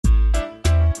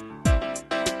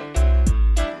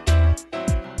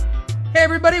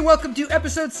everybody, welcome to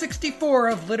episode 64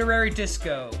 of Literary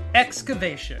Disco,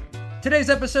 Excavation. Today's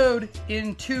episode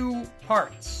in two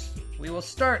parts. We will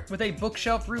start with a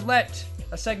bookshelf roulette,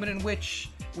 a segment in which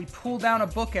we pull down a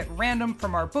book at random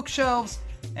from our bookshelves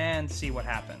and see what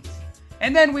happens.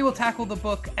 And then we will tackle the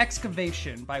book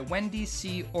Excavation by Wendy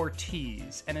C.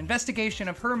 Ortiz, an investigation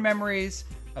of her memories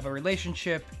of a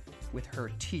relationship with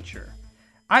her teacher.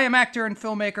 I am actor and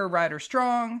filmmaker Ryder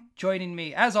Strong. Joining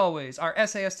me, as always, are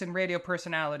essayist and radio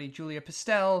personality Julia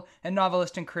Pistel and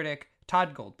novelist and critic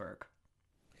Todd Goldberg.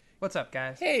 What's up,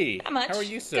 guys? Hey, Not much. How are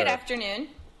you, sir? Good afternoon.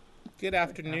 Good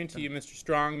afternoon to you, Mr.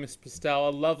 Strong, Miss Pistel.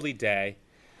 A lovely day.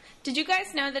 Did you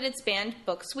guys know that it's Banned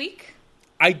Books Week?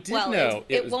 I did know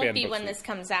it was won't Banned be Books when Week. this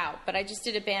comes out, but I just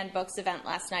did a Banned Books event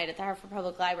last night at the Hartford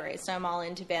Public Library, so I'm all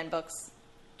into banned books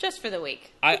just for the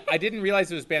week. I didn't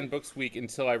realize it was Banned Books Week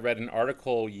until I read an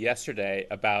article yesterday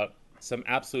about some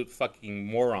absolute fucking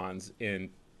morons in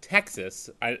Texas.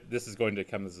 This is going to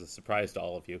come as a surprise to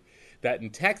all of you. That in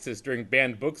Texas, during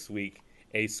Banned Books Week,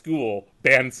 a school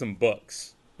banned some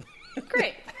books.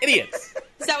 Great. Idiots.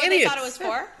 Is that what Idiots. they thought it was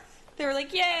for? They were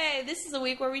like, yay, this is a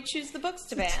week where we choose the books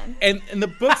to ban. And the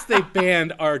books they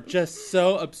banned are just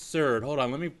so absurd. Hold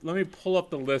on, let me pull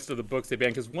up the list of the books they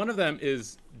banned, because one of them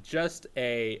is just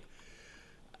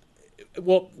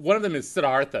one of them is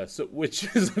Siddhartha, which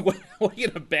is what are you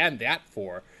gonna ban that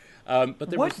for? But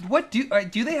there What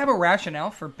do they have a rationale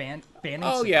for banning?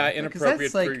 Oh yeah, Siddhartha? 'Cause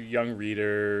inappropriate that's, for young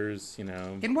readers, you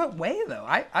know. In what way, though?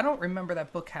 I don't remember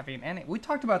that book having any. We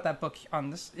talked about that book on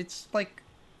this. It's like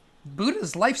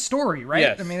Buddha's life story, right?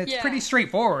 Yes. I mean, it's Yeah. pretty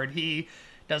straightforward. He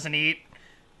doesn't eat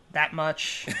that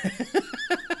much.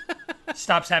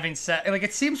 Stops having sex. Like,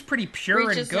 it seems pretty pure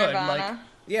Reaches and good. Nirvana. Like,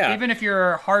 Yeah. even if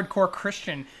you're a hardcore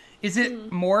Christian, is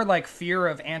it more like fear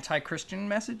of anti-Christian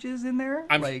messages in there?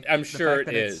 I'm The sure fact it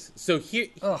that it's- is. So here,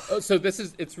 so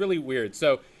it's really weird.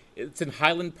 So it's in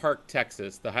Highland Park,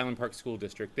 Texas, the Highland Park School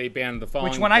District. They banned the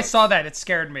following. Which, when I books. saw that, it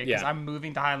scared me because Yeah. I'm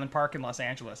moving to Highland Park in Los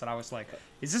Angeles, and I was like,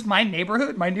 "Is this my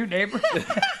neighborhood? My new neighborhood?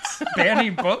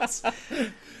 Banning books?"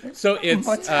 So it's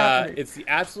What's happening? it's the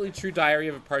Absolutely True Diary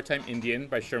of a Part-Time Indian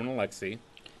by Sherman Alexie.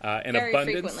 Very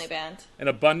frequently banned. An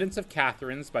Abundance of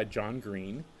Catherines by John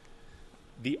Green.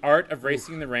 The Art of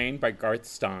Racing in the Rain by Garth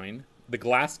Stein. The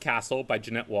Glass Castle by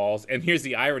Jeanette Walls. And here's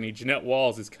the irony. Jeanette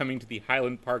Walls is coming to the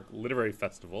Highland Park Literary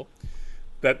Festival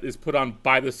that is put on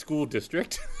by the school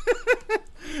district.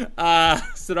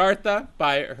 Siddhartha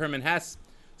by Herman Hesse.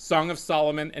 Song of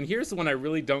Solomon. And here's the one I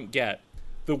really don't get.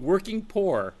 The Working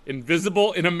Poor,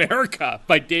 Invisible in America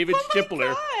by David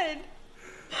Shipler. God.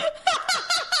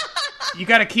 You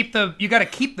gotta keep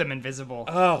them invisible.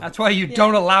 Oh. That's why you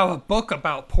don't allow a book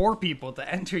about poor people to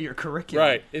enter your curriculum.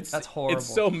 Right. That's horrible.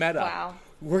 It's so meta. Wow.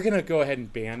 We're going to go ahead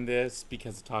and ban this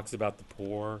because it talks about the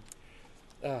poor.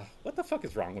 What the fuck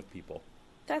is wrong with people?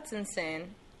 That's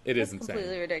insane. It is That's insane.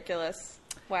 completely ridiculous.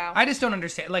 Wow. I just don't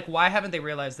understand. Like, why haven't they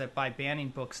realized that by banning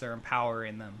books, they're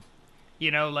empowering them?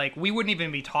 You know, like, we wouldn't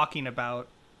even be talking about,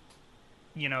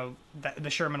 you know, the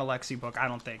Sherman Alexie book, I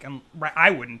don't think. And I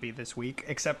wouldn't be this week,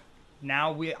 except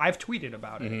now I've tweeted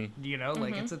about it. Mm-hmm. You know,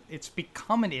 like, it's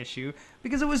become an issue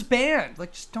because it was banned.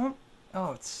 Like, just don't...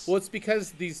 Oh, it's... Well, it's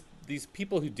because these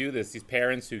people who do this, these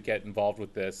parents who get involved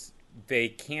with this, they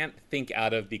can't think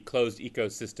out of the closed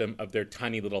ecosystem of their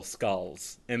tiny little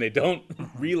skulls. And they don't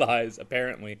realize,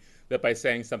 apparently, that by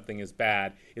saying something is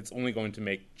bad, it's only going to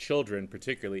make children,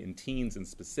 particularly in teens in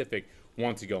specific,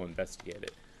 want to go investigate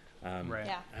it. Right.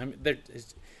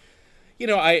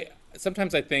 Yeah.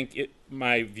 Sometimes I think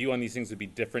my view on these things would be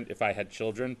different if I had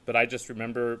children, but I just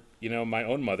remember, my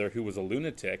own mother, who was a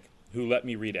lunatic, who let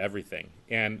me read everything.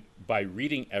 And by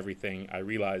reading everything, I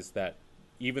realized that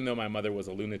even though my mother was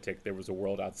a lunatic, there was a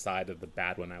world outside of the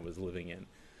bad one I was living in.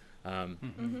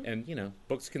 And,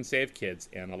 books can save kids,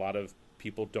 and a lot of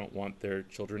people don't want their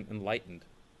children enlightened,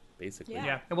 basically. Yeah.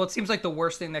 Yeah. Well, it seems like the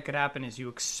worst thing that could happen is you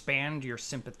expand your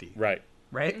sympathy. Right.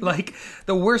 Right? Like,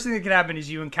 the worst thing that could happen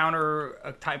is you encounter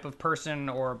a type of person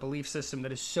or a belief system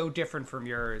that is so different from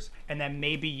yours, and then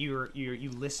maybe you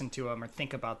listen to them or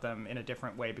think about them in a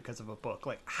different way because of a book.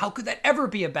 Like, how could that ever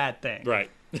be a bad thing? Right.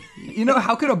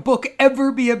 How could a book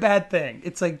ever be a bad thing?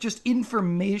 It's like just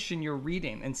information you're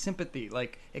reading and sympathy,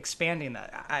 like expanding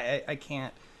that. I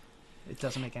can't. It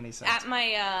doesn't make any sense. At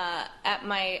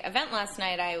my event last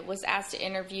night, I was asked to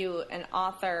interview an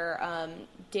author,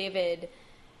 David...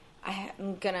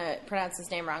 I'm going to pronounce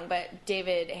his name wrong, but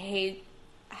David Hajdu,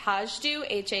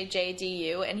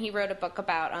 Hajdu, and he wrote a book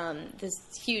about this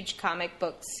huge comic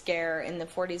book scare in the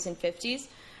 40s and 50s,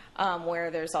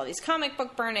 where there's all these comic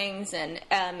book burnings, and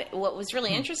what was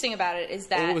really interesting about it is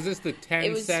that... Was this the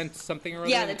 10 cent something or other?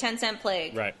 Yeah, the 10 cent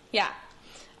plague. Right. Yeah.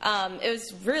 It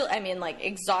was really, I mean, like,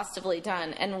 exhaustively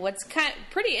done. And what's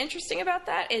pretty interesting about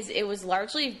that is it was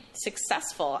largely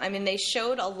successful. I mean, they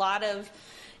showed a lot of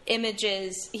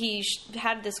images. He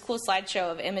had this cool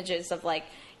slideshow of images of, like,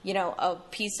 you know, a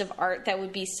piece of art that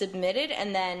would be submitted,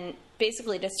 and then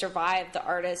basically to survive, the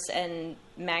artists and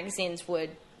magazines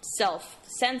would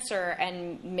self-censor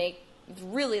and make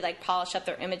really, like, polish up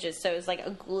their images. So it was like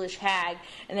a ghoulish hag,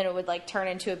 and then it would, like, turn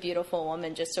into a beautiful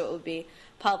woman just so it would be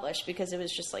published, because it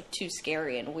was just, like, too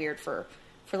scary and weird for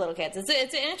little kids. It's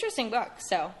an interesting book,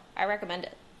 so I recommend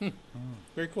it.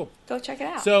 Very cool. Go check it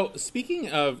out. So, speaking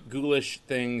of ghoulish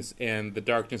things and the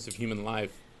darkness of human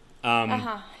life,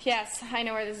 yes, I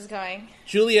know where this is going.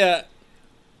 Julia,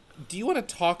 do you want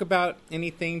to talk about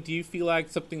anything? Do you feel like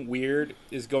something weird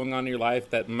is going on in your life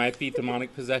that might be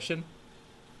demonic possession?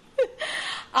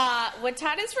 What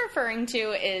Todd is referring to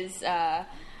is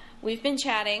we've been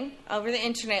chatting over the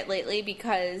internet lately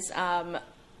because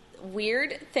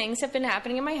weird things have been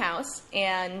happening in my house,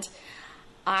 and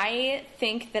I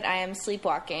think that I am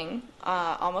sleepwalking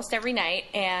almost every night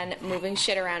and moving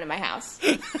shit around in my house.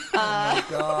 Oh my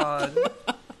god.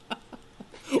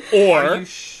 Or,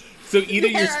 so either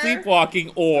you're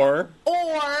sleepwalking or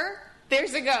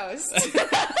there's a ghost.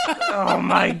 Oh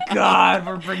my god,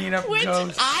 we're bringing up Which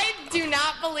ghosts. I do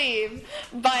not believe.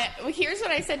 But here's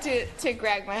what I said to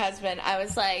Greg, my husband. I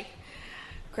was like,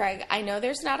 Greg, I know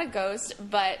there's not a ghost,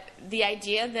 but the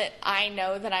idea that I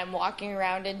know that I'm walking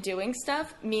around and doing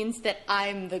stuff means that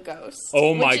I'm the ghost.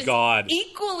 Oh my which is God.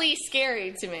 equally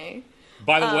scary to me.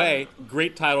 By the way,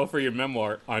 great title for your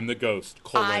memoir, I'm the Ghost, :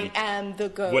 I am the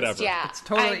ghost. whatever. Yeah. It's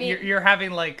totally, I mean, you're having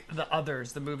like The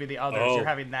Others, the movie The Others. Oh, You're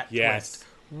having that yes. twist.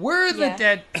 We're the Yeah.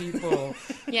 dead people.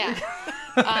 Yeah.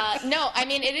 No, I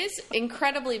mean, it is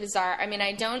incredibly bizarre. I mean,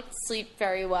 I don't sleep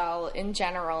very well in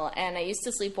general, and I used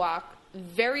to sleepwalk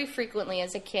very frequently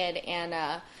as a kid,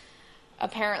 and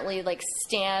apparently, like,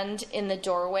 stand in the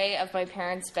doorway of my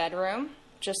parents' bedroom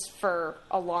just for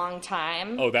a long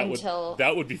time. Oh, that until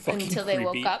would be fucking until they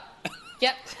creepy. woke up.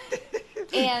 Yep.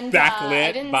 And Backlit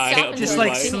I didn't by stop a until Just blue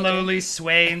like light. slowly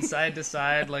swaying side to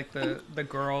side, like the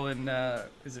girl in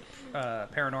is it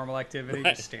Paranormal Activity,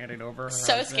 just standing over her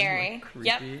So husband, scary. like,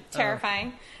 Yep. creepy.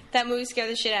 Terrifying. That movie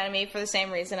scared the shit out of me for the same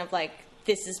reason of, like,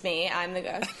 this is me. I'm the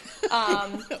ghost.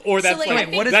 Or that's So, like, like, I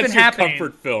think- what has that's been your happening?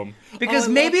 comfort film. Because Oh,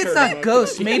 I maybe love it's Paranormal not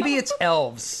ghosts, Activity. maybe it's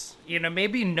elves. You know,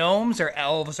 maybe gnomes or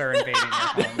elves are invading your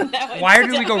home. That would Why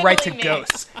do we go right to definitely me.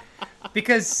 ghosts?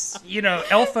 Because, you know,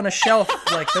 Elf on a Shelf,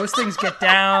 like, those things get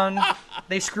down.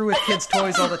 They screw with kids'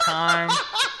 toys all the time.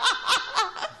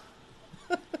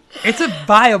 It's a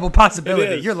viable possibility.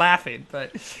 It is. You're laughing,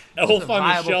 but Elf it's a on a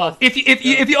viable Shelf. If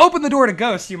you open the door to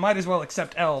ghosts, you might as well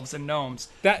accept elves and gnomes.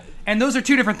 That And those are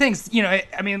two different things. You know,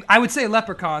 I mean, I would say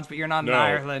leprechauns, but you're not no, in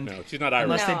Ireland. no, she's not Irish.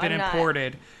 Unless No, they've been I'm not.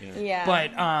 imported. Yeah.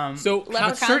 But So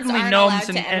Leprechauns certainly aren't gnomes allowed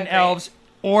and, to and emigrate. elves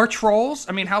or trolls.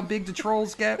 I mean, how big do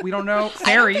trolls get? We don't know. I don't think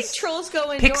Fairies, trolls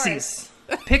go indoors. pixies.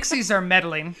 Pixies are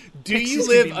meddling. do you Pixies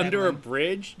can live be under a meddling.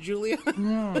 bridge, Julia?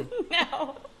 No.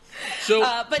 So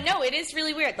But no, it is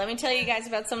really weird. Let me tell you guys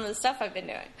about some of the stuff I've been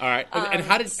doing. all right, and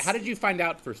how did you find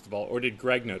out, first of all, or did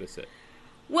Greg notice it?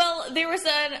 Well, there was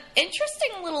an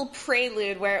interesting little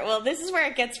prelude where, well, this is where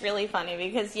it gets really funny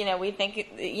because, you know, we think,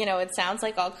 you know, it sounds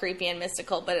like all creepy and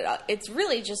mystical, but it's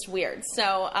really just weird.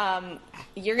 So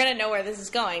you're going to know where this is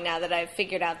going now that I've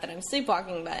figured out that I'm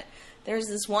sleepwalking, but there's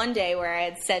this one day where I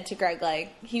had said to Greg,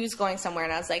 like, he was going somewhere,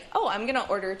 and I was like, oh, I'm going to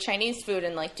order Chinese food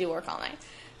and, like, do work all night.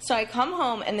 So I come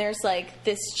home, and there's, like,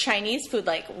 this Chinese food,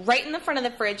 like, right in the front of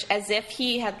the fridge as if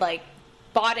he had, like,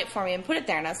 bought it for me and put it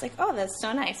there. And I was like, oh, that's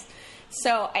so nice.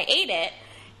 So I ate it,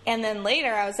 and then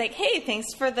later I was like, hey,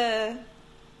 thanks for the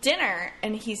dinner.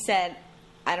 And he said,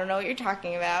 I don't know what you're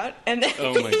talking about. And then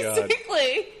Oh, my God.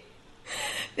 basically,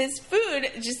 this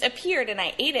food just appeared, and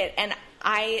I ate it. And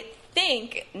I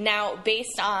think now,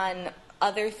 based on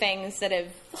other things that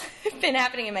have been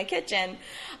happening in my kitchen,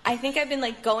 I think I've been,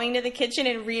 like, going to the kitchen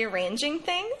and rearranging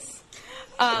things.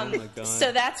 Oh my God.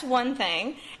 So that's one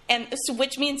thing. And so,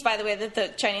 which means, by the way, that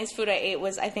the Chinese food I ate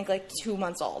was, I think, like 2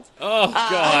 months old. Oh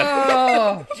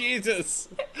God, Oh, Jesus!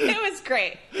 It was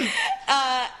great.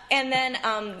 And then,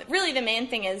 really, the main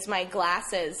thing is my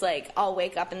glasses. Like, I'll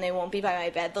wake up and they won't be by my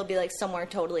bed. They'll be, like, somewhere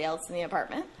totally else in the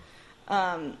apartment.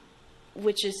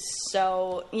 Which is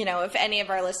so, you know, if any of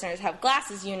our listeners have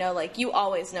glasses, you know, like, you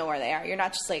always know where they are. You're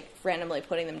not just, like, randomly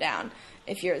putting them down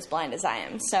if you're as blind as I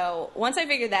am. So once I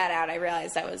figured that out, I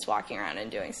realized I was walking around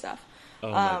and doing stuff. Oh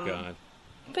my God!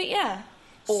 But yeah.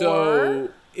 So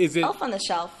is it Elf on the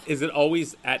Shelf. is it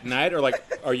always at night, or like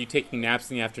are you taking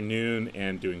naps in the afternoon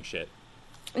and doing shit?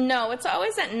 No, it's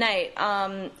always at night.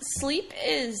 Sleep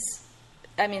is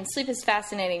I mean, sleep is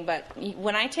fascinating, but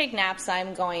when I take naps,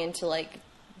 I'm going into like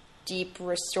deep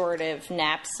restorative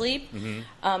nap sleep.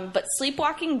 But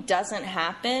sleepwalking doesn't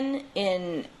happen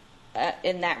in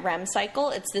that REM cycle.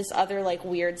 It's this other like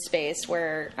weird space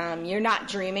where you're not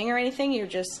dreaming or anything. You're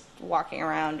just walking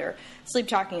around. Or sleep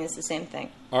talking is the same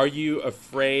thing. Are you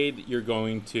afraid you're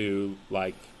going to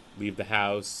like leave the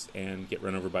house and get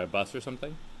run over by a bus or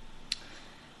something?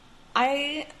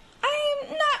 I'm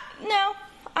not. No.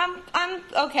 I'm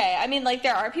okay. I mean, like,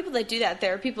 there are people that do that.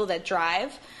 There are people that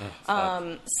drive.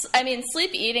 I mean,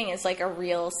 sleep eating is like a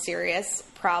real serious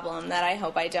problem that I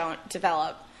hope I don't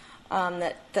develop.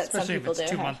 That some Especially people if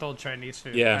it's do. 2-month-old Chinese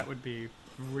food. Yeah. That would be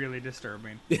really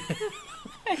disturbing. You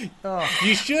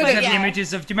should I have yeah. the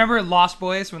images of. Do you remember Lost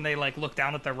Boys when they like look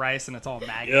down at the rice and it's all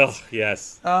maggots? Oh,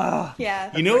 yes.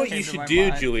 Yeah. You know what what came you to should my do,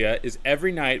 mind. Julia, is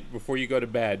every night before you go to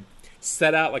bed,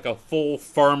 set out like a full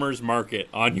farmer's market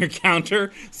on your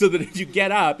counter so that as you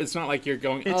get up, it's not like you're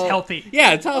going, It's healthy.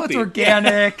 Yeah, it's Oh, healthy. it's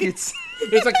organic. It's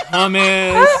It's like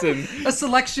hummus and... a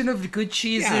selection of good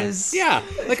cheeses. Yeah,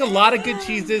 like a lot of good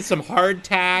cheeses, some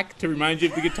hardtack to remind you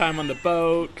of the good time on the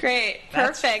boat. Great.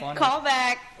 That's Perfect. funny. Call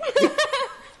back.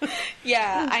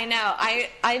 Yeah, I know.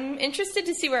 I'm interested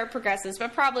to see where it progresses,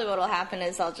 but probably what will happen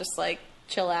is I'll just like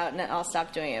chill out and I'll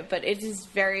stop doing it. But it is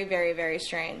very, very, very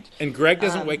strange. And Greg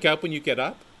doesn't wake up when you get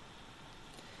up?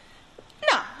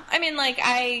 No, I mean, like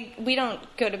we don't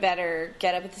go to bed or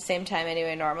get up at the same time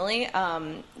anyway normally.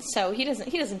 So he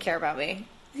doesn't care about me.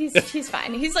 He's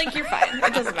fine. He's like, you're fine.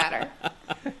 It doesn't matter.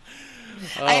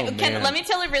 Man. Let me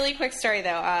tell a really quick story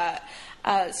though.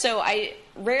 So I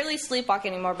rarely sleepwalk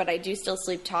anymore, but I do still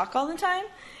sleep talk all the time.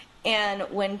 And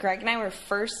when Greg and I were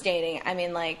first dating, I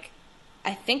mean, like,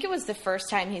 I think it was the first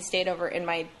time he stayed over in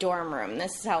my dorm room.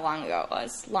 This is how long ago it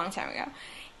was. Long time ago.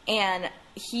 And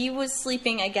he was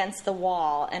sleeping against the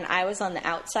wall, and I was on the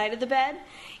outside of the bed.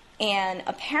 And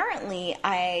apparently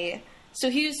so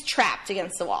he was trapped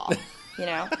against the wall, you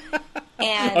know?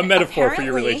 And A metaphor for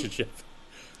your apparently, relationship.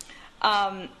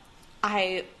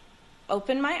 I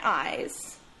opened my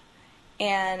eyes,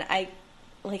 and I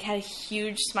like had a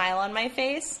huge smile on my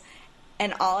face,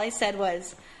 and all I said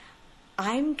was,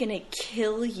 "I'm gonna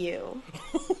kill you,"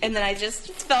 and then I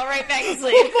just fell right back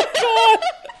asleep.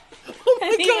 Oh my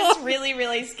And he God. was really,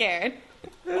 really scared.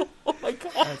 Oh my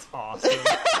God. That's awesome.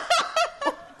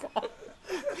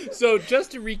 So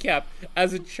just to recap,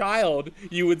 as a child,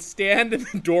 you would stand in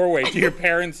the doorway to your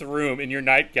parents' room in your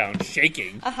nightgown,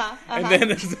 shaking. And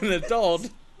then as an adult,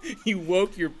 you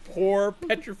woke your poor,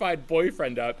 petrified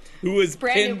boyfriend up, who was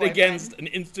Brand new pinned boyfriend. against an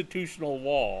institutional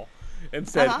wall, and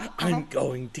said, I'm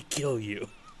going to kill you.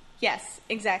 Yes,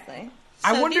 exactly.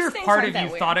 I So wonder these if things part aren't of that you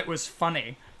weird. thought it was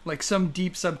funny. Like some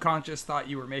deep subconscious thought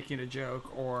you were making a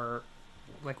joke, or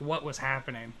like what was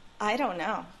happening. I don't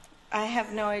know. I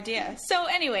have no idea. So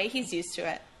anyway, he's used to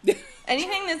it.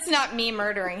 Anything that's not me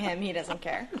murdering him, he doesn't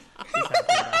care. He's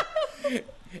happy about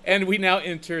it. And we now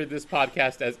enter this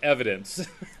podcast as evidence.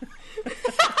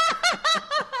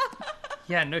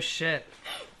 Yeah, no shit.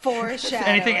 Foreshadowing.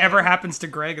 Anything ever happens to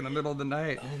Greg in the middle of the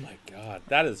night. Oh my God,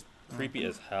 that is creepy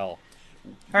as hell.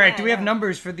 All right, Yeah, do we have I know.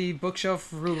 numbers for the bookshelf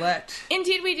roulette?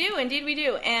 Indeed we do. Indeed we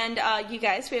do. And you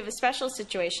guys, we have a special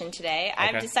situation today. Okay.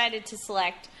 I've decided to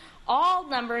select all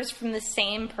numbers from the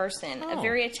same person, a Oh.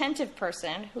 very attentive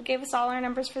person who gave us all our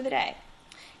numbers for the day.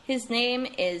 His name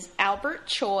is Albert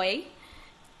Choi,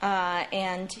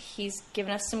 and he's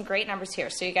given us some great numbers here.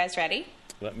 So you guys ready?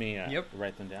 Let me Yep.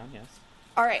 write them down, yes.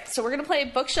 All right, so we're going to play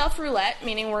bookshelf roulette,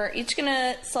 meaning we're each going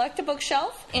to select a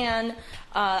bookshelf, and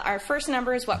our first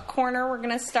number is what corner we're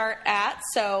going to start at.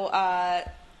 So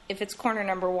if it's corner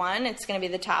number 1, it's going to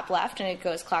be the top left, and it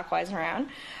goes clockwise around.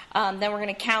 Then we're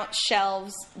going to count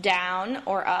shelves down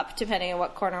or up, depending on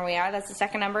what corner we are. That's the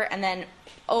second number, and then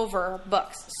over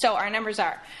books. So our numbers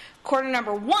are corner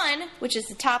number 1, which is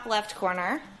the top left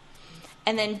corner,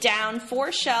 and then down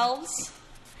 4 shelves,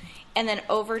 and then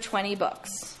over 20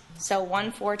 books. So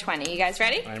 1, 4, 20. You guys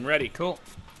ready? I'm ready. Cool.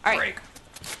 All right.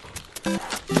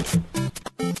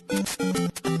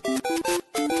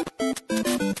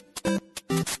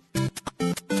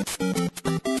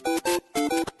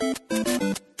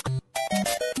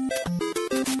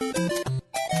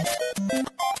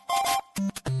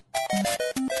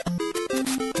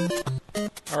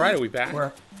 All right, are we back?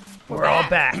 We're all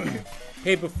back.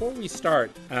 Hey, before we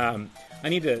start, I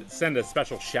need to send a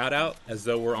special shout out as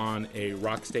though we're on a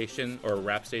rock station or a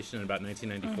rap station in about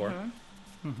 1994.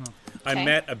 I Okay.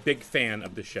 met a big fan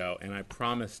of the show, and I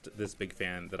promised this big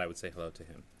fan that I would say hello to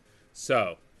him.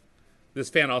 So, this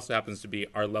fan also happens to be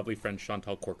our lovely friend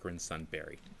Chantal Corcoran's son,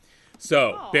 Barry.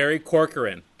 So, Barry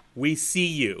Corcoran, we see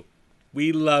you.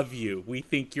 We love you. We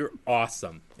think you're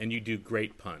awesome, and you do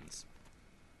great puns.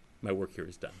 My work here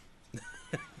is done.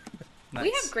 Nice.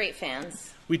 We have great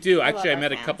fans. We do. I Actually, I love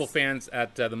met our a couple fans.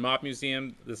 fans at the Mob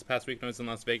Museum this past week when I was in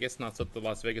Las Vegas, and also at the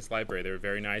Las Vegas Library. They were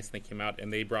very nice. They came out,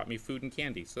 and they brought me food and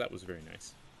candy, so that was very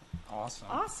nice.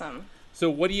 Awesome. So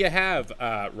what do you have,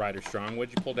 Ryder Strong? What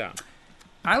did you pull down?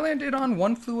 I landed on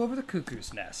One Flew Over the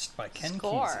Cuckoo's Nest by Ken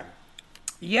Score. Kesey.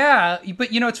 Yeah, but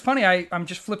it's funny. I'm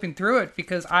just flipping through it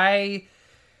because let's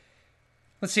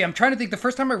see, I'm trying to think. The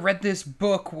first time I read this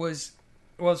book it's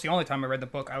the only time I read the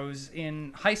book. I was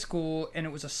in high school, and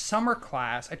it was a summer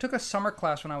class. I took a summer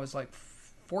class when I was like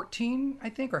 14, I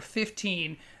think, or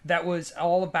 15. That was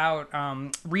all about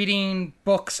reading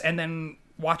books and then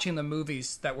watching the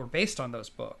movies that were based on those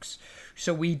books.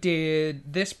 So we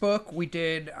did this book. We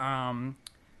did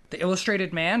The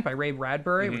Illustrated Man by Ray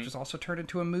Bradbury, which was also turned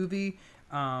into a movie,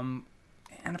 and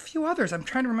a few others. I'm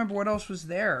trying to remember what else was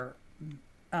there.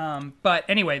 But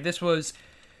anyway, this was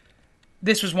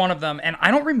one of them, and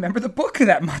I don't remember the book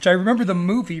that much. I remember the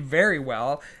movie very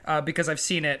well because I've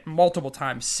seen it multiple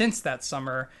times since that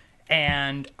summer,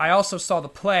 and I also saw the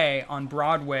play on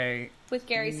Broadway. With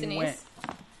Gary Sinise.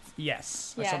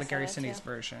 Yes, I Yeah, saw I the saw Gary that Sinise too.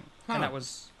 version, and that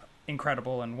was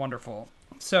incredible and wonderful.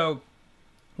 So,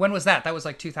 when was that? That was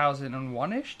like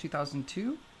 2001-ish,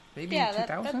 2002, maybe Yeah,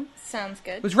 2000? that sounds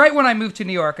good. It was right when I moved to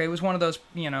New York. It was one of those,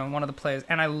 one of the plays,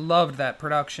 and I loved that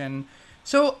production.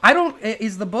 So,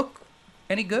 is the book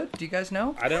any good? Do you guys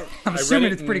know? I don't. I'm I read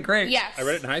assuming it it's pretty great. Yes. I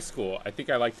read it in high school. I think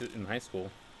I liked it in high school.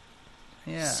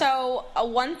 Yeah. So,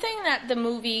 one thing that the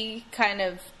movie kind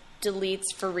of deletes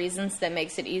for reasons that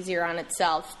makes it easier on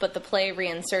itself, but the play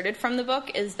reinserted from the book,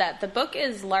 is that the book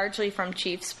is largely from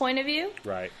Chief's point of view.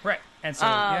 Right. Right. And so,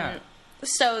 yeah.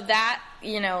 So that,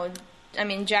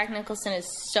 Jack Nicholson is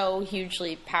so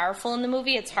hugely powerful in the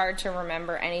movie, it's hard to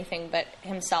remember anything but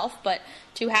himself, but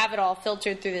to have it all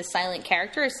filtered through this silent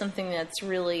character is something that's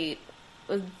really,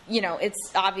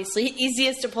 it's obviously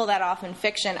easiest to pull that off in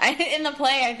fiction. In the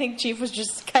play, I think Chief was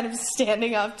just kind of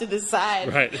standing off to the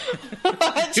side, Right.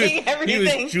 watching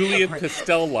everything. He was Julia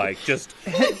Castell-like, just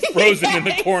frozen in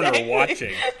the corner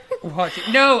watching.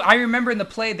 No, I remember in the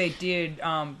play they did.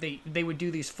 They would do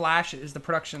these flashes. The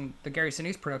Gary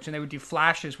Sinise production, they would do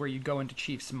flashes where you'd go into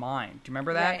Chief's mind. Do you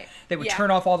remember that? Right. They would Yeah.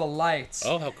 turn off all the lights.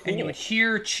 Oh, how cool. And you would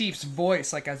hear Chief's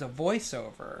voice like as a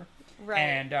voiceover. Right.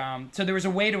 And so there was a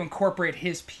way to incorporate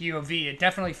his POV. It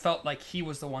definitely felt like he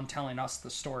was the one telling us the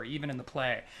story, even in the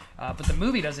play. But the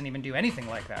movie doesn't even do anything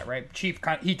like that, right? Chief,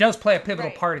 he does play a pivotal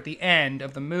Right. part at the end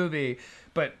of the movie,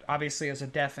 but obviously as a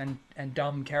deaf and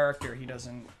dumb character, he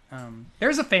doesn't.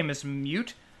 There's a famous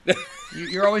mute.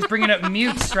 You're always bringing up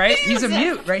mutes, right? He's a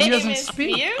mute, right? He doesn't Famous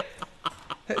speak.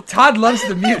 mute? Todd loves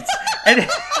the mutes. And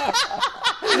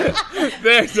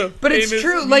There's a but it's famous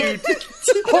true. mute. Like,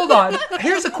 hold on.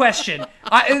 Here's a question.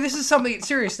 This is something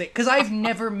seriously because I've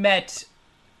never met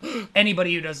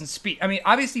anybody who doesn't speak. I mean,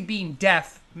 obviously, being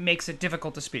deaf makes it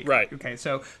difficult to speak. Right. Okay.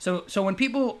 So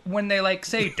when they like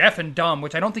say deaf and dumb,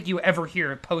 which I don't think you ever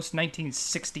hear post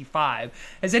 1965,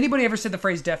 has anybody ever said the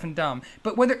phrase deaf and dumb?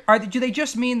 But do they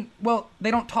just mean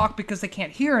they don't talk because they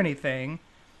can't hear anything,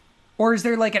 or is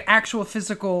there like an actual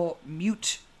physical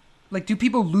mute? Like, do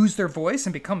people lose their voice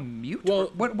and become mute?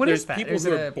 Well, what there's is that? people Is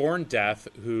who it are born deaf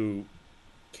who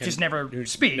just never who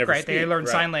speak, never right? They speak, learn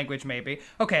right. sign language, maybe.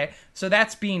 Okay, so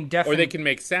that's being deaf. Or they can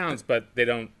make sounds, but they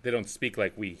don't speak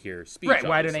like we hear speech. right.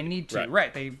 Why do they obviously. need to?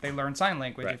 Right. Right. They learn sign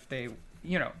language Right. if they,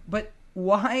 But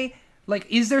why? Like,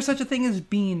 is there such a thing as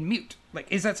being mute?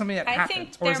 Like, is that something that I happens, think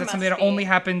or is there that something must that only be.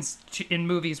 happens in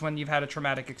movies when you've had a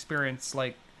traumatic experience,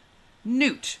 like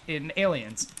Newt in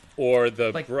Aliens? Or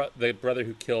the Like- the brother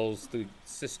who kills the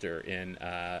sister in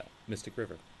Mystic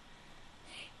River.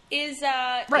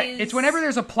 Right. It's whenever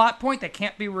there's a plot point that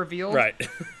can't be revealed. Right.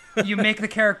 You make the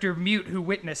character mute who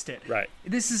witnessed it. Right.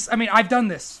 I've done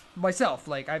this myself.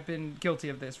 Like, I've been guilty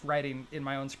of this writing in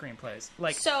my own screenplays.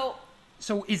 Like, So,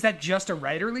 is that just a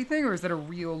writerly thing, or is that a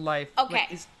real life? Okay.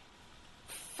 Like,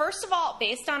 first of all,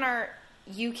 based on our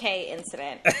UK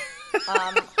incident,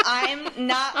 I'm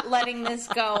not letting this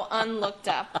go unlooked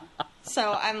up.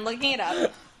 So I'm looking it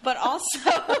up. But also,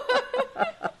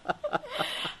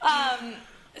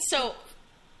 so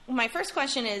my first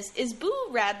question is Boo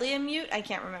Radley a mute? I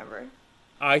can't remember.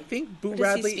 I think Boo does he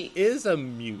Radley speak? is a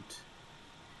mute,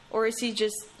 Or is he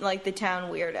just like the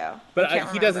town weirdo? but I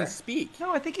can't he doesn't remember. speak.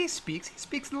 no, I think he speaks. He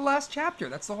speaks in the last chapter.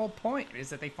 That's the whole point, is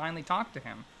that they finally talk to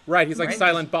him. Right. He's like Right.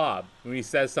 Silent Bob. When he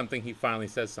says something, he finally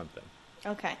says something.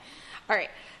 Okay. All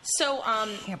right. So, I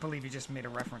can't believe you just made a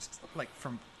reference,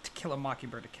 from To Kill a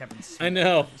Mockingbird to Kevin Smith. I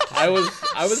know. I was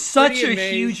Such pretty a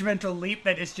amazed. huge mental leap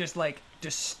that it's just like,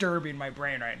 disturbing my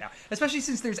brain right now, especially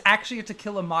since there's actually a To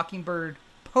Kill a Mockingbird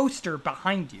poster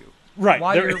behind you. Right.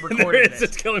 While you're recording there is this. a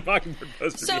To Kill a Mockingbird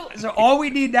poster. So all we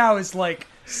need now is like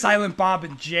Silent Bob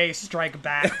and Jay Strike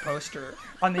Back poster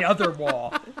on the other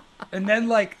wall, and then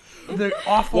like the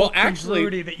awful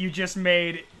congruity that you just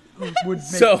made would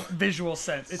make visual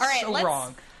sense. It's so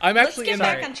wrong. I'm actually in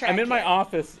my here.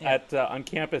 office at on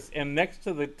campus, and next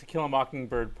to the To Kill a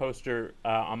Mockingbird poster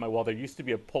on my wall, there used to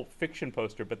be a Pulp Fiction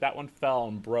poster, but that one fell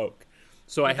and broke.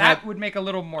 So that would make a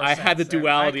little more sense. I had the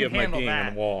duality of my being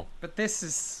on the wall. But this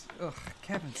is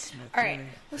Kevin Smith. All right.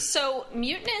 Really. So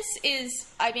muteness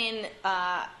is, I mean,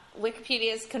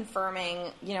 Wikipedia is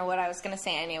confirming, what I was going to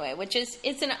say anyway, which is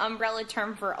it's an umbrella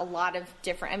term for a lot of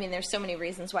different. I mean, there's so many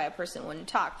reasons why a person wouldn't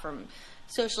talk, from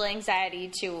social anxiety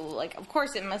to, like, of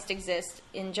course, it must exist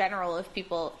in general if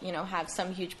people, have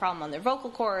some huge problem on their vocal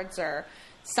cords or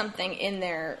something in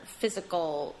their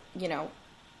physical,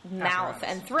 mouth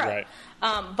and throat.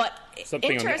 Right. But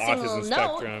something interesting little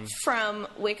note spectrum. from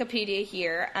Wikipedia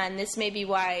here, and this may be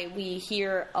why we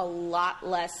hear a lot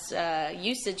less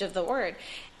usage of the word,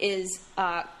 is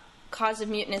cause of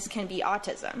muteness can be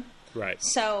autism. Right.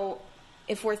 So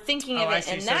if we're thinking of it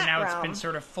in so that now realm, it's been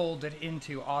sort of folded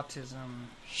into autism.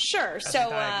 Sure.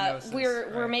 So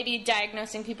we're maybe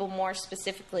diagnosing people more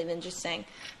specifically than just saying,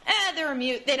 they're a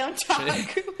mute, they don't talk.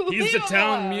 He's the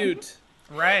town mute.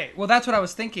 Right. Well, that's what I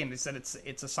was thinking. Is that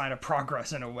it's a sign of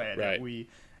progress in a way that we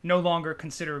no longer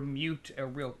consider mute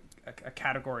a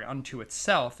category unto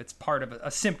itself. It's part of a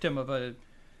symptom of a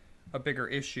bigger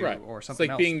issue or something. It's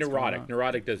like being neurotic.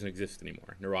 Neurotic doesn't exist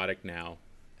anymore. Neurotic now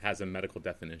has a medical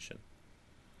definition.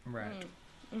 Right.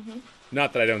 Mm-hmm.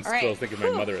 Not that I don't still think of my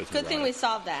mother as Good neurotic. thing we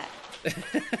solved that.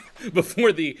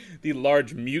 Before the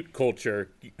large mute culture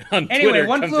on Twitter Anyway,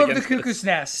 One comes Flew Over the against Cuckoo's us.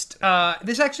 Nest.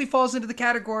 This actually falls into the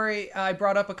category I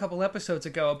brought up a couple episodes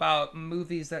ago about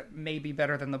movies that may be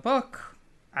better than the book.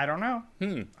 I don't know.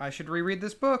 I should reread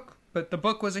this book. But the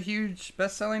book was a huge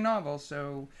best-selling novel,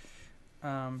 so...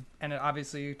 and it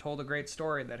obviously told a great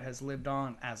story that has lived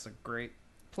on as a great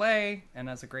play and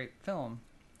as a great film.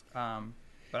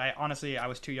 But I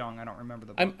was too young. I don't remember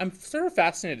the book. I'm sort of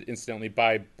fascinated, incidentally,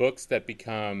 by books that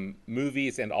become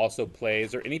movies and also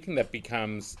plays, or anything that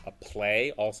becomes a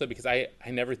play also, because I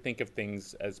never think of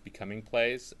things as becoming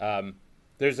plays.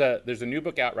 There's a new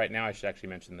book out right now, I should actually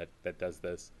mention, that does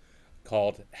this,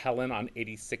 called Helen on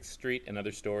 86th Street and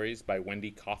Other Stories by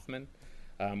Wendy Kaufman,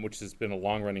 which has been a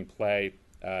long-running play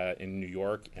in New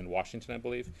York and Washington, I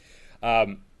believe.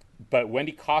 But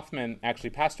Wendy Kaufman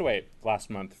actually passed away last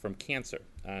month from cancer.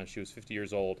 She was 50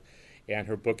 years old, and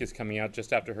her book is coming out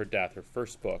just after her death, her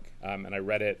first book. And I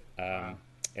read it,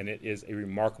 and it is a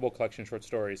remarkable collection of short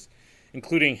stories,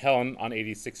 including Helen on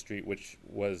 86th Street, which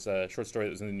was a short story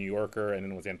that was in the New Yorker and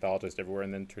then was anthologized everywhere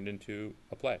and then turned into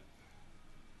a play.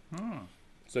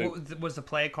 So was the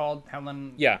play called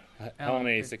Helen? Yeah, Helen on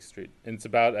 86th Street. And it's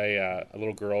about a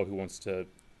little girl who wants to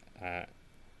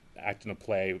act in a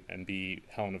play and be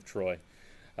Helen of Troy.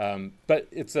 But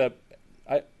it's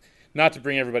not to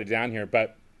bring everybody down here,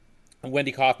 but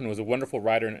Wendy Kaufman was a wonderful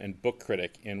writer and book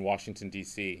critic in Washington,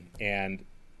 D.C., and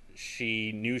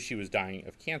she knew she was dying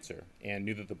of cancer and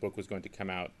knew that the book was going to come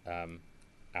out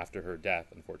after her death,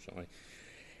 unfortunately.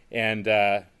 And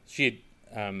she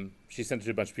sent it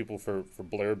to a bunch of people for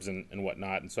blurbs and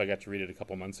whatnot, and so I got to read it a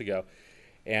couple months ago.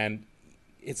 And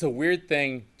it's a weird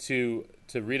thing to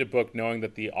read a book knowing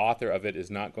that the author of it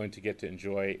is not going to get to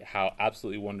enjoy how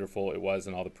absolutely wonderful it was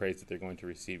and all the praise that they're going to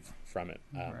receive from it.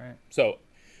 Right. So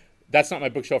that's not my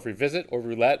bookshelf revisit or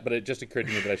roulette, but it just occurred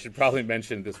to me that I should probably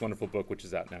mention this wonderful book, which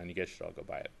is out now, and you guys should all go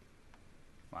buy it.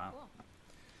 Wow. Cool.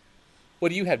 What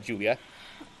do you have, Julia?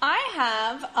 I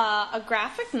have a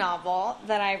graphic novel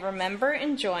that I remember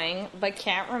enjoying but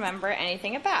can't remember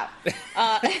anything about.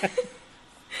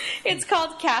 It's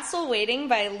called Castle Waiting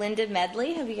by Linda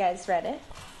Medley. Have you guys read it?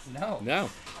 No.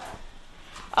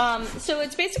 So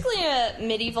it's basically a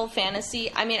medieval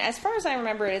fantasy. I mean, as far as I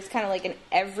remember it, it's kind of like an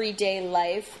everyday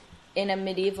life in a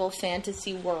medieval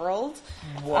fantasy world.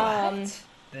 What?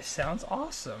 This sounds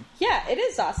awesome. Yeah, it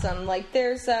is awesome. Like,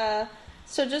 there's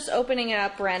so just opening it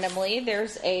up randomly,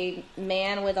 there's a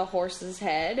man with a horse's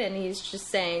head, and he's just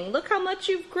saying, "Look how much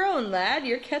you've grown, lad.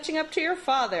 You're catching up to your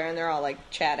father." And they're all, like,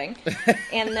 chatting.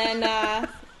 And then,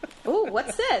 ooh,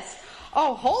 what's this?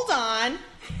 Oh, hold on.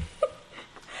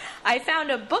 I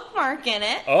found a bookmark in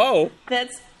it. Oh.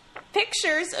 That's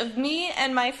pictures of me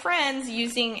and my friends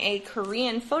using a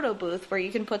Korean photo booth where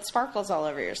you can put sparkles all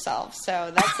over yourself.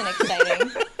 So that's an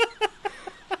exciting...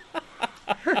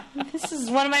 This is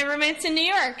one of my roommates in New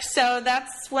York, so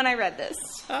that's when I read this.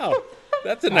 Oh,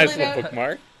 that's a nice little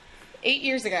bookmark. 8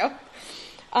 years ago.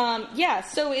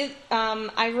 So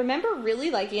I remember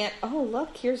really liking it. Oh,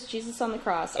 look, here's Jesus on the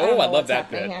cross. Oh, I love what's that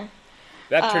happening bit. here.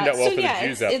 That turned out well for the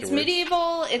Jews afterwards. It's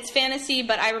medieval, it's fantasy,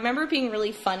 but I remember it being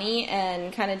really funny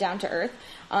and kind of down to earth.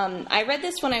 I read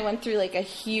this when I went through like a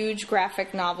huge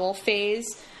graphic novel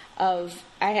phase of,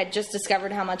 I had just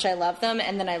discovered how much I love them,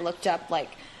 and then I looked up like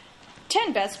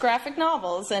 10 best graphic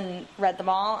novels and read them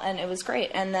all, and it was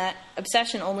great. And that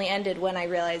obsession only ended when I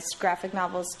realized graphic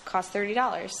novels cost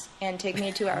 $30 and take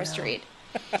me 2 hours to read.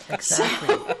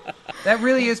 Exactly. That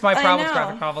really is my problem with know.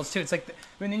 graphic novels too. It's like,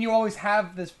 and then you always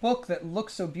have this book that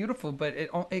looks so beautiful, but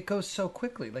it goes so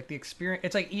quickly. Like the experience,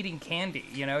 it's like eating candy.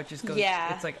 You know, it just goes.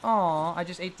 Yeah. It's like, oh, I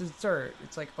just ate dessert.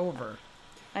 It's like over.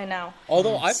 I know.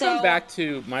 Although I've gone back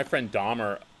to My Friend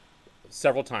Dahmer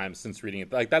several times since reading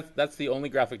it. Like that's the only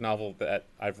graphic novel that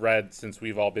I've read since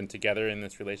we've all been together in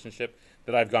this relationship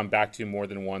that I've gone back to more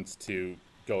than once to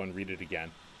go and read it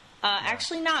again.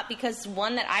 Actually not, because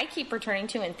one that I keep returning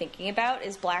to and thinking about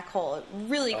is Black Hole. It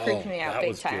really creeped me out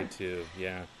big time. That was good too,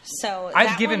 yeah. So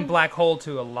I've given Black Hole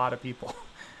to a lot of people.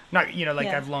 Not, you know, like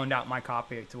Yeah. I've loaned out my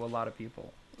copy to a lot of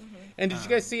people. And did you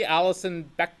guys see Alison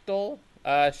Bechdel?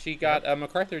 She got a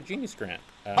MacArthur Genius Grant.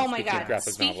 Oh my speaking of god!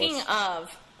 graphic Speaking novelists.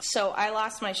 of, so I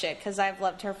lost my shit because I've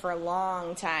loved her for a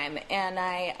long time, and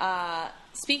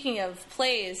speaking of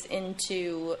plays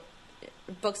into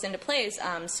books into plays,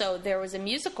 so there was a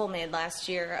musical made last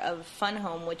year of Fun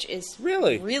Home, which is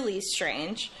really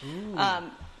strange,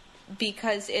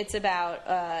 because it's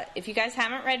about if you guys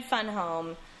haven't read Fun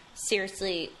Home,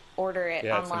 seriously order it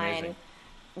Yeah, it's online amazing.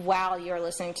 while you're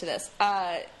listening to this.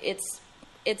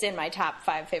 It's in my top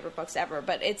 5 favorite books ever,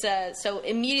 but it's so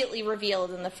immediately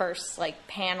revealed in the first like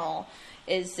panel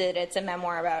is that it's a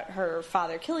memoir about her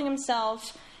father killing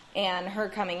himself and her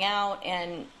coming out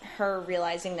and her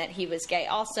realizing that he was gay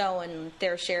also, and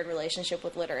their shared relationship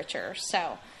with literature.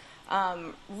 So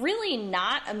really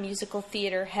not a musical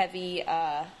theater heavy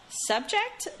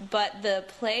subject, but the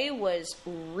play was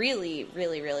really,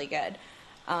 really, really good.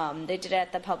 They did it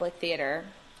at the Public Theater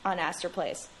on Astor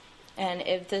Place. And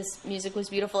if this music was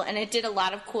beautiful, and it did a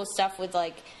lot of cool stuff with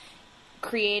like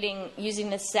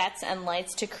using the sets and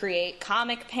lights to create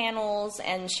comic panels.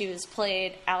 And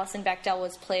Alison Bechdel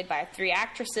was played by 3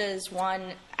 actresses,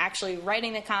 one actually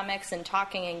writing the comics and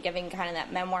talking and giving kind of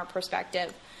that memoir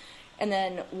perspective, and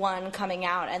then one coming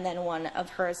out, and then one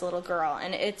of her as a little girl.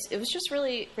 And it was just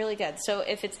really, really good. So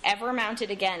if it's ever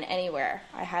mounted again anywhere,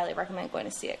 I highly recommend going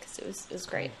to see it because it was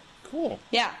great. Cool.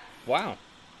 Yeah. Wow.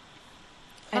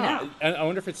 I know. And I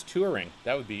wonder if it's touring.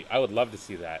 I would love to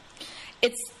see that.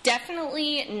 It's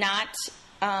definitely not,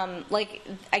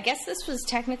 I guess this was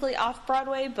technically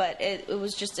off-Broadway, but it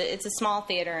was just, it's a small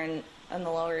theater on the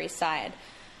Lower East Side.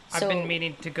 So, I've been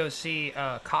meaning to go see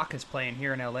Cock is playing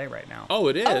here in LA right now. Oh,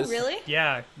 it is? Oh, really?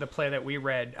 Yeah, the play that we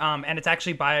read. And it's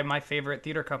actually by my favorite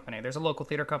theater company. There's a local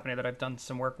theater company that I've done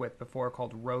some work with before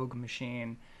called Rogue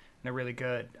Machine. They're really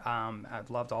good.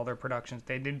 I've loved all their productions.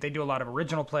 They do a lot of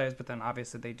original plays, but then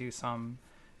obviously they do some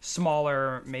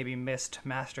smaller, maybe missed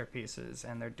masterpieces,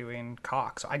 and they're doing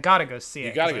Cock. So I gotta go see it.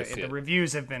 You gotta go see it. The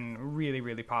reviews have been really,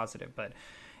 really positive. But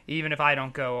even if I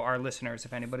don't go, our listeners,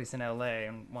 if anybody's in LA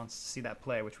and wants to see that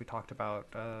play, which we talked about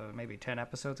maybe 10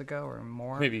 episodes ago or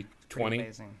more, Maybe 20,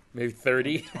 amazing. maybe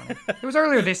 30. It was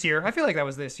earlier this year. I feel like that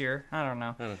was this year. I don't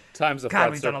know. Time's a God,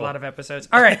 flat we've circle. done a lot of episodes.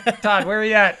 All right, Todd, where are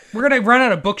we at? We're going to run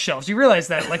out of bookshelves. You realize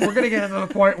that? Like, we're going to get to the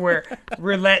point where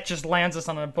roulette just lands us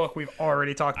on a book we've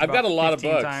already talked about I've got a lot of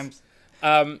 15 books.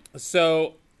 times.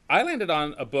 So I landed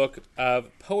on a book of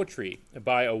poetry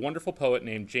by a wonderful poet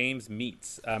named James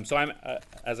Meets. So I'm,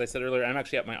 as I said earlier, I'm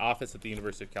actually at my office at the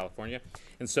University of California,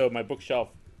 and so my bookshelf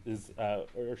is,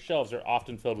 or shelves are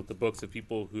often filled with the books of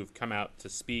people who have come out to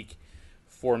speak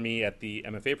for me at the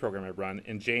MFA program I run.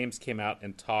 And James came out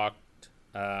and talked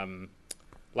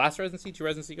last residency, 2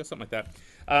 residency ago, something like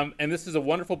that. And this is a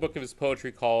wonderful book of his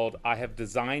poetry called "I Have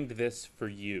Designed This for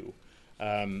You."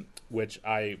 Which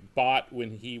I bought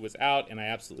when he was out, and I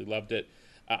absolutely loved it.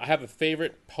 I have a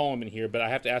favorite poem in here, but I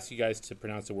have to ask you guys to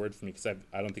pronounce a word for me because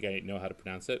I don't think I know how to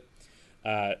pronounce it.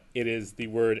 It is the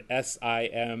word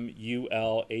Simulacra.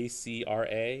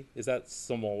 Is that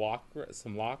simulacra?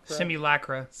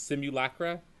 Simulacra.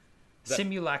 Simulacra?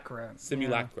 Simulacra.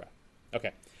 Simulacra.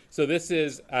 Okay. So this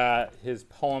is his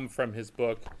poem from his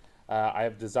book, I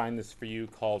Have Designed This for You,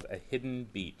 called A Hidden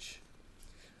Beach.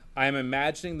 I am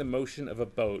imagining the motion of a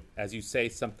boat as you say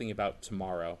something about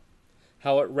tomorrow.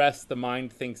 How at rest the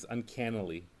mind thinks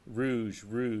uncannily. Rouge,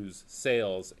 ruse,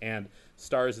 sails, and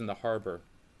stars in the harbor.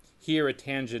 Here a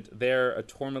tangent, there a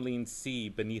tourmaline sea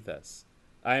beneath us.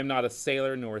 I am not a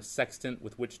sailor nor a sextant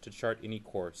with which to chart any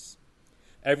course.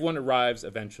 Everyone arrives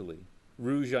eventually.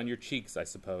 Rouge on your cheeks, I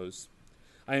suppose.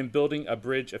 I am building a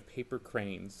bridge of paper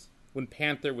cranes. When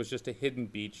Panther was just a hidden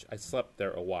beach, I slept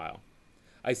there a while.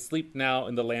 I sleep now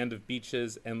in the land of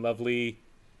beaches and lovely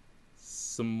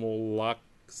simulacra.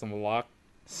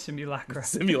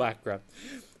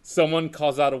 Someone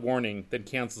calls out a warning, then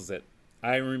cancels it.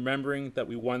 I am remembering that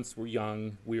we once were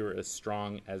young. We were as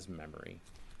strong as memory.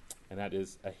 And that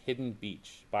is A Hidden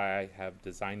Beach by I Have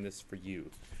Designed This For You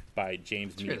by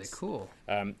James Meeks. Really cool.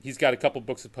 He's got a couple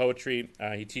books of poetry.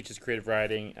 He teaches creative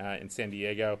writing in San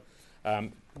Diego.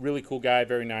 Really cool guy,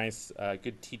 very nice,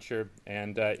 good teacher.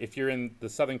 And if you're in the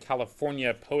Southern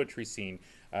California poetry scene,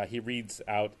 he reads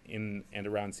out in and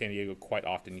around San Diego quite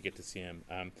often. You get to see him.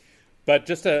 But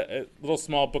just a little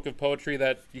small book of poetry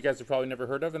that you guys have probably never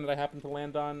heard of and that I happened to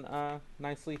land on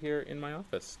nicely here in my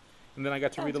office. And then I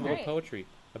got to read a little poetry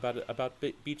about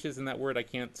beaches and that word I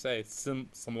can't say.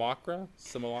 Simulacra?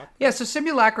 Yeah, so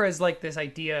simulacra is like this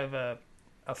idea of a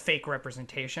fake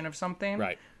representation of something.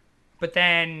 Right. But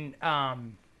then,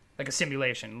 like a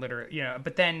simulation, literally, you know.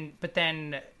 But then,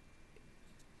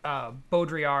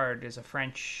 Baudrillard is a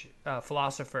French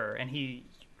philosopher, and he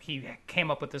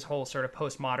came up with this whole sort of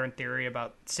postmodern theory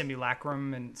about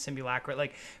simulacrum and simulacra,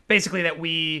 like basically that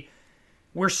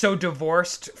we're so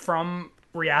divorced from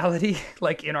reality,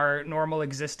 like in our normal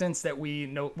existence, that we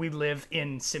live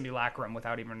in simulacrum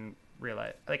without even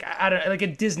realize, like I don't, like a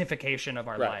Disneyfication of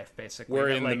our life, basically. We're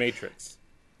in like, the Matrix.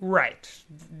 Right.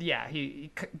 Yeah.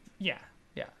 Yeah.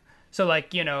 So,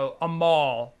 like, you know, a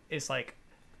mall is like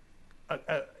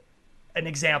an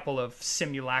example of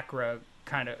simulacra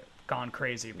kind of gone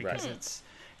crazy because it's,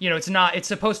 you know, it's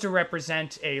supposed to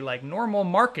represent a like normal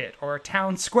market or a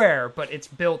town square, but it's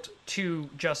built to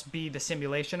just be the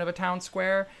simulation of a town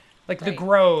square. Like the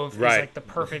Grove is like the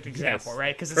perfect example,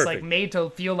 right? Because it's like made to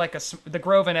feel like the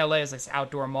Grove in LA is this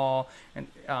outdoor mall,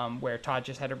 and where Todd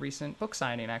just had a recent book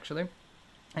signing actually.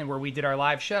 And where we did our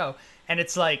live show. And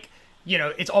it's like, you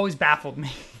know, it's always baffled me.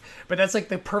 But that's like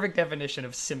the perfect definition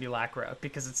of simulacra.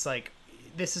 Because it's like,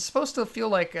 this is supposed to feel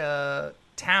like a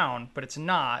town, but it's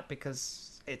not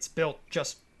because it's built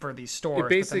just for these stores.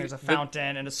 But then there's a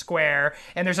fountain and a square.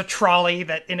 And there's a trolley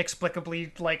that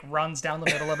inexplicably like runs down the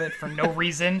middle of it for no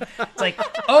reason. It's like,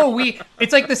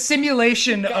 it's like the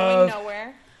simulation Going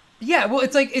nowhere. Yeah, well,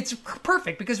 it's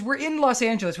perfect because we're in Los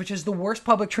Angeles, which is the worst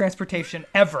public transportation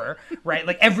ever, right?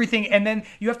 Like everything, and then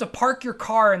you have to park your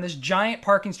car in this giant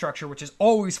parking structure, which is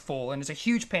always full, and it's a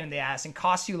huge pain in the ass, and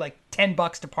costs you like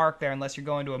 $10 to park there unless you're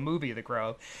going to a movie at the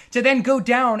Grove. To then go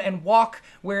down and walk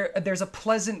where there's a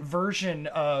pleasant version,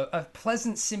 a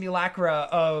pleasant simulacra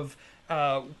of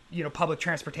you know, public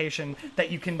transportation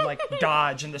that you can like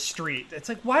dodge in the street. It's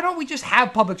like, why don't we just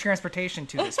have public transportation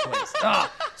to this place?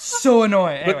 So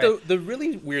annoying. Anyway. But the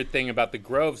really weird thing about the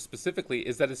Grove specifically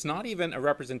is that it's not even a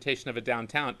representation of a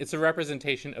downtown. It's a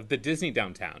representation of the Disney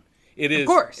downtown. It is, of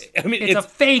course. I mean, it's a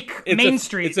fake Main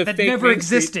Street that never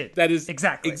existed. That is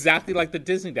exactly like the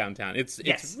Disney downtown.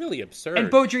 It's really absurd. And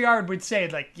Baudrillard would say,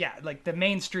 like, yeah, like the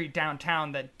Main Street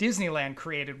downtown that Disneyland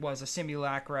created was a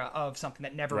simulacra of something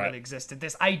that never really existed.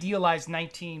 This idealized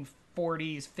 1940s,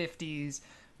 50s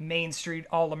Main Street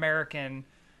all-American,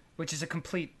 which is a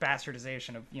complete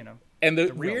bastardization of, you know. And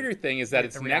the weirder thing is that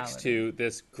it's next to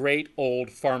this great old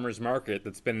farmer's market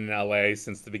that's been in LA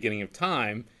since the beginning of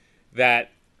time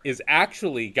that is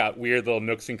actually got weird little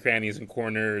nooks and crannies and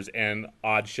corners and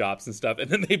odd shops and stuff. And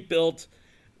then they built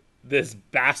this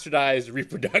bastardized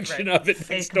reproduction of it.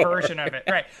 Fake version of it.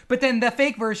 Right. But then the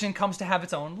fake version comes to have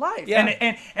its own life.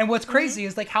 Yeah. And what's crazy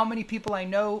is like how many people I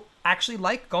know actually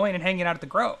like going and hanging out at the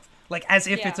Grove. Like as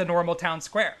if it's a normal town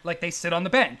square. Like they sit on the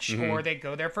bench or they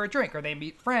go there for a drink or they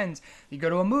meet friends. You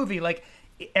go to a movie. Like,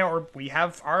 or we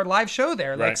have our live show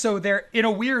there. Like, so they're, in a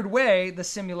weird way, the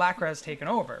simulacra has taken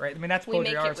over, right? I mean, that's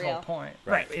Baudrillard's whole point.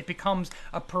 Right. It becomes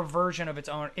a perversion of its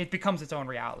own, it becomes its own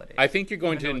reality. I think you're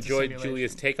going to enjoy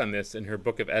Julia's take on this in her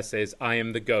book of essays, I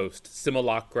Am the Ghost,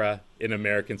 Simulacra in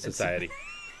American Society.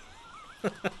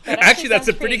 Actually, that's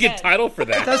a pretty good title for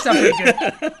that. It does sound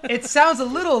pretty good. It sounds a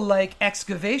little like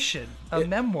Excavation, a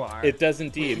memoir. It does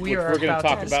indeed, which we're going to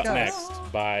talk about next.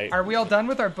 Are we all done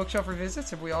with our bookshelf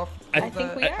revisits? Have we all? I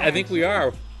think we are. I think we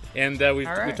are. And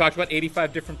we've talked about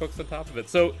 85 different books on top of it.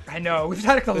 So I know. We've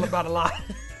talked about a lot.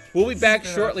 We'll be back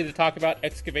shortly to talk about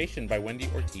Excavation by Wendy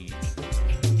Ortiz.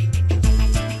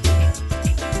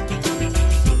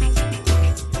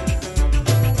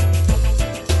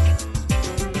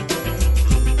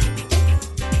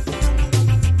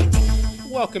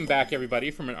 Welcome back, everybody,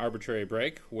 from an arbitrary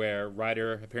break where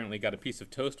Ryder apparently got a piece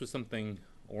of toast with something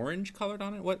orange colored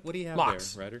on it. What do you have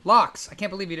Lox. there, Ryder? Lox. I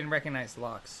can't believe you didn't recognize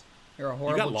Lox. You're a You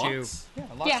horrible got Jew. locks? Yeah,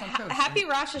 locks Yeah, on toast. happy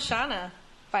Rosh Hashanah,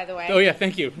 by the way. Oh yeah,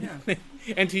 thank you. Yeah.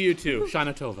 And to you too,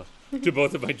 Shana Tova. To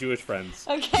both of my Jewish friends.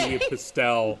 Okay. Julia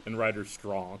Pistel and Ryder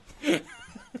Strong.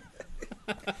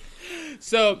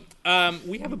 So,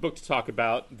 we have a book to talk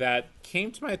about that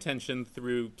came to my attention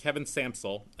through Kevin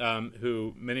Samsel,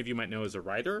 who many of you might know as a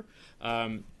writer.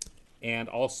 And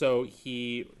also,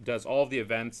 he does all of the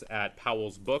events at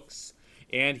Powell's Books.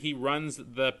 And he runs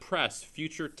the press,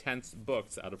 Future Tense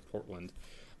Books, out of Portland.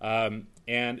 And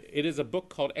it is a book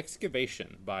called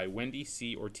Excavation by Wendy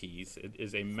C. Ortiz. It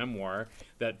is a memoir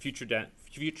that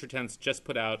Future Tense just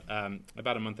put out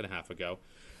about a month and a half ago.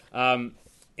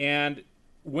 And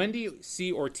Wendy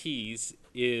C. Ortiz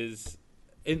is...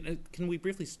 And can we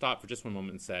briefly stop for just one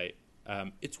moment and say,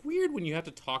 it's weird when you have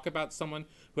to talk about someone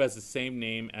who has the same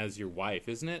name as your wife,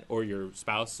 isn't it? Or your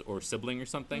spouse or sibling or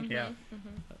something? Yeah.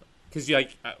 Because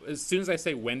as soon as I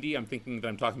say Wendy, I'm thinking that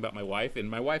I'm talking about my wife, and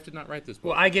my wife did not write this book.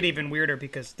 Well, I get even weirder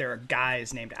because there are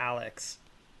guys named Alex.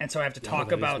 And so I have to talk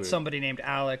that is about weird. somebody named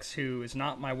Alex who is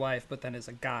not my wife, but then is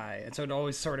a guy. And so it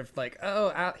always sort of like,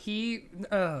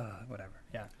 whatever.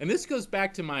 Yeah. And this goes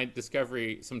back to my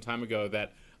discovery some time ago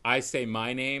that I say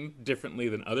my name differently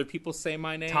than other people say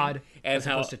my name. Todd, And as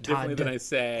how opposed to differently Todd. than I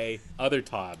say other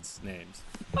Todd's names.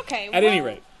 Okay. At any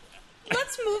rate.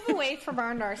 Let's move away from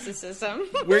our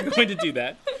narcissism. We're going to do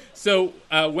that. So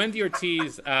Wendy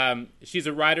Ortiz, she's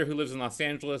a writer who lives in Los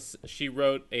Angeles. She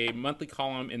wrote a monthly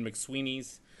column in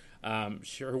McSweeney's.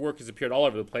 Her work has appeared all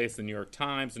over the place, the New York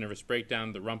Times, the Nervous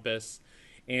Breakdown, the Rumpus.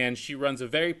 And she runs a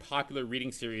very popular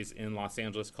reading series in Los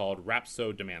Angeles called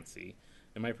Rhapsodomancy.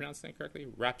 Am I pronouncing that correctly?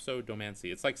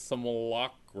 Rhapsodomancy. It's like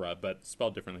simulacra, but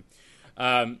spelled differently.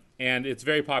 And it's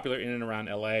very popular in and around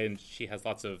LA, and she has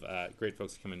lots of great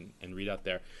folks come in and read out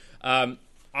there.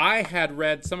 I had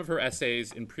read some of her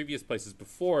essays in previous places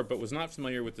before, but was not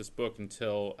familiar with this book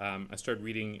until I started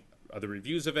reading other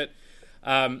reviews of it.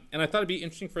 And I thought it'd be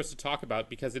interesting for us to talk about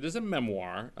because it is a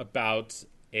memoir about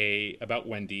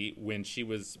Wendy when she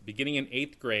was beginning in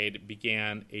 8th grade,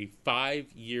 began a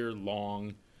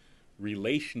 5-year-long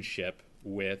relationship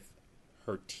with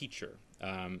her teacher,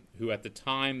 who at the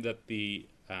time that the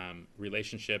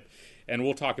relationship, and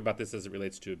we'll talk about this as it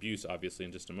relates to abuse, obviously,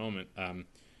 in just a moment,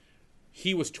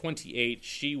 he was 28,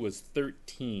 she was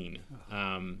 13.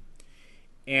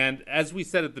 And as we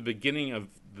said at the beginning of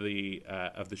the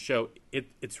show,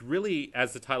 it's really,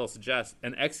 as the title suggests,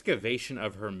 an excavation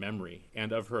of her memory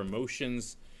and of her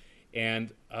emotions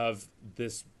and of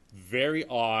this very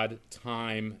odd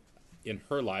time in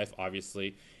her life,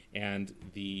 obviously, and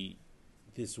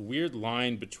this weird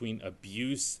line between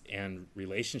abuse and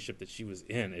relationship that she was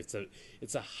in.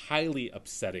 It's a highly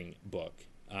upsetting book,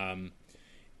 and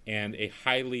a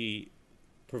highly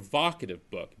provocative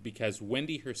book because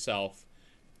Wendy herself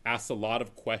asks a lot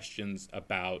of questions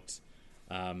about,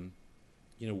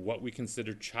 what we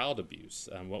consider child abuse,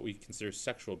 what we consider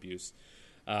sexual abuse,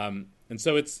 and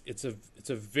so it's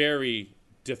a very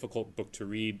difficult book to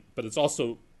read, but it's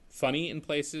also funny in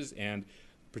places and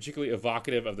particularly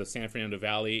evocative of the San Fernando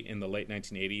Valley in the late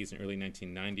 1980s and early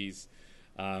 1990s,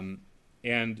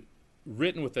 and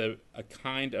written with a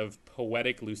kind of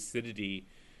poetic lucidity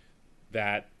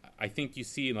that I think you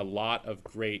see in a lot of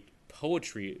great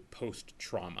poetry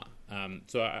post-trauma.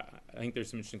 So I think there's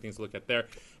some interesting things to look at there.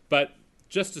 But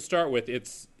just to start with,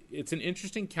 it's an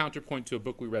interesting counterpoint to a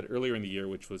book we read earlier in the year,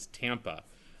 which was Tampa,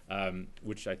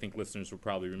 which I think listeners will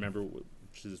probably remember,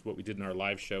 which is what we did in our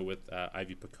live show with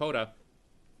Ivy Pacoda,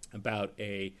 about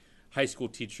a high school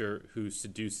teacher who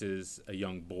seduces a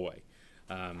young boy.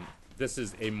 This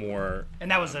is a more... And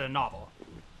that was a novel.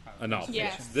 A novel.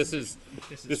 Yes. This is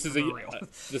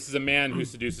a man who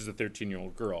seduces a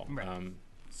 13-year-old girl. Right.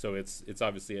 So it's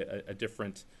obviously a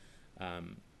different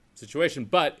situation,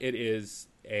 but it is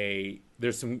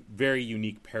there's some very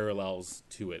unique parallels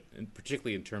to it, and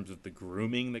particularly in terms of the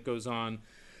grooming that goes on.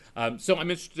 So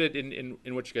I'm interested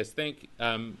in what you guys think.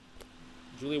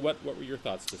 Julia, what were your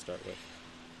thoughts to start with?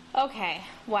 Okay.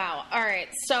 Wow. All right.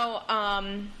 So,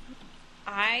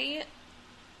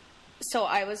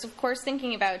 I was, of course,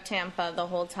 thinking about Tampa the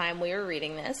whole time we were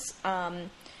reading this.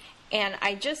 And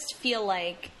I just feel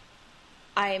like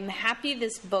I'm happy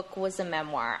this book was a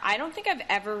memoir. I don't think I've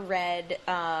ever read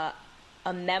a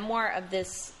memoir of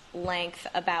this length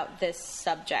about this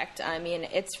subject. I mean,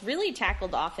 it's really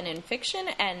tackled often in fiction,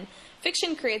 and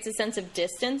fiction creates a sense of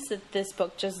distance that this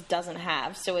book just doesn't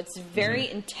have. So it's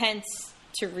very intense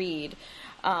to read.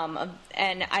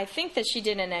 And I think that she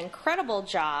did an incredible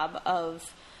job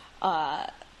of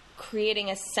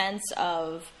creating a sense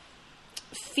of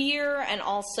fear and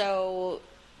also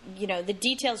the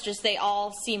details they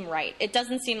all seem right. It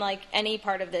doesn't seem like any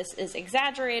part of this is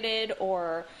exaggerated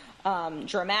or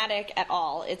dramatic at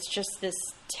all. It's just this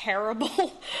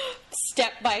terrible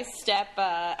step-by-step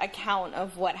account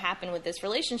of what happened with this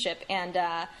relationship. And,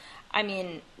 I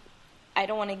mean, I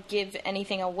don't want to give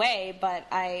anything away, but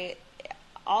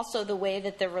also the way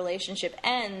that the relationship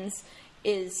ends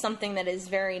is something that is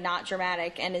very not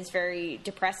dramatic and is very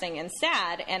depressing and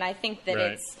sad. And I think that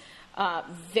it's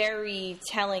very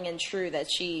telling and true that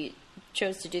she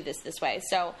chose to do this way.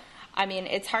 So, I mean,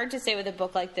 it's hard to say with a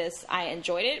book like this I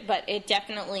enjoyed it, but it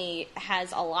definitely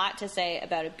has a lot to say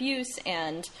about abuse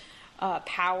and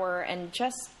power and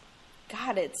just,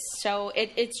 God,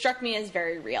 it struck me as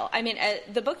very real. I mean,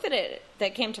 the book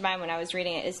that came to mind when I was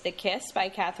reading it is The Kiss by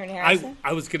Catherine Harrison.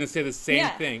 I was going to say the same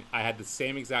thing. I had the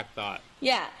same exact thought.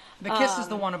 Yeah. The Kiss is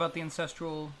the one about the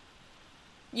ancestral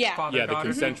father-daughter. Yeah, the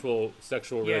consensual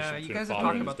sexual relationship between you guys a have father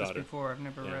talked and his about this daughter. before. I've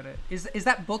never read it. Is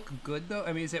that book good, though?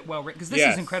 I mean, is it well written? Because this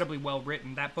is incredibly well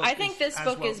written. That book I think this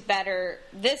book is better.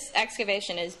 This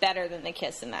Excavation is better than The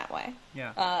Kiss in that way.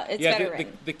 Yeah. It's better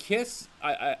written. The Kiss,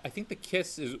 I think The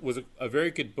Kiss was a very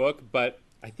good book, but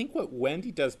I think what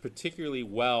Wendy does particularly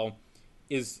well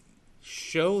is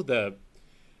show there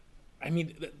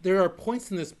are points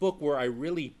in this book where I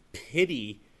really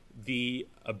pity the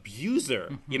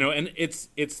abuser, and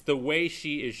it's the way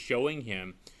she is showing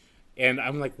him, and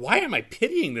I'm like, why am I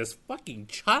pitying this fucking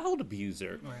child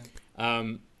abuser?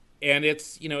 Right. And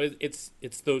it's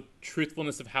it's the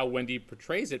truthfulness of how Wendy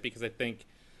portrays it, because I think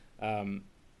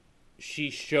she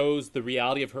shows the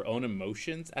reality of her own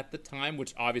emotions at the time,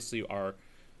 which obviously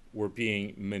were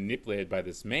being manipulated by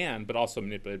this man, but also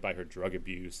manipulated by her drug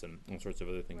abuse and all sorts of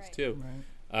other things too.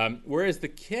 Right. Whereas The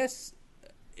Kiss,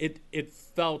 it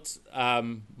felt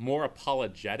more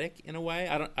apologetic in a way.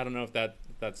 I don't know if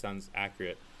that sounds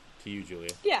accurate to you, Julia.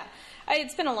 Yeah,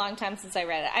 it's been a long time since I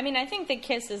read it. I mean, I think The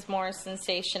Kiss is more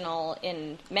sensational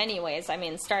in many ways. I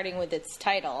mean, starting with its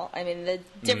title. I mean, the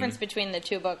difference between the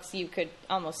two books, you could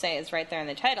almost say, is right there in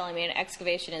the title. I mean,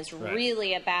 Excavation is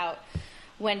really about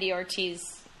Wendy Ortiz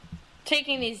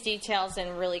taking these details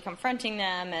and really confronting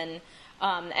them, and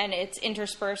it's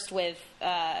interspersed with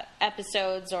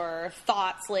episodes or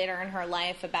thoughts later in her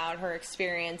life about her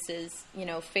experiences,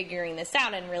 figuring this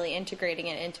out and really integrating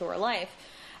it into her life,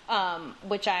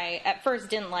 which I at first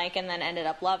didn't like and then ended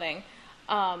up loving.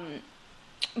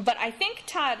 But I think,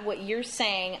 Todd, what you're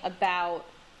saying about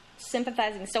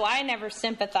sympathizing, so I never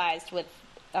sympathized with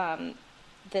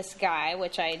this guy,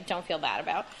 which I don't feel bad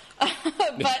about.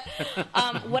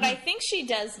 But what I think she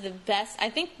does the best, I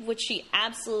think what she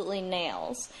absolutely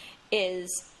nails is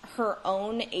her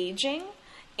own aging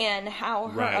and how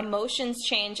her emotions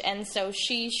change. And so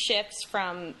she shifts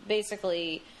from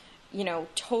basically,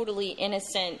 totally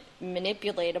innocent,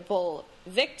 manipulatable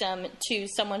victim to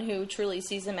someone who truly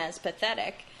sees him as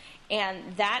pathetic.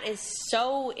 And that is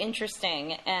so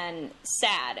interesting and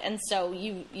sad. And so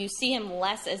you see him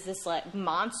less as this like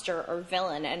monster or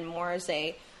villain and more as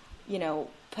a,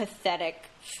 pathetic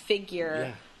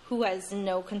figure who has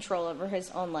no control over his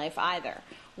own life either,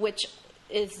 which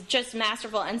is just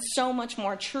masterful and so much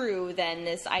more true than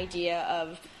this idea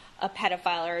of a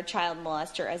pedophile or a child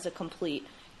molester as a complete,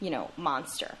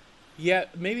 monster. Yeah,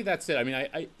 maybe that's it. I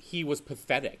mean, he was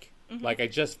pathetic. Mm-hmm. Like, I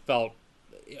just felt...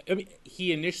 I mean,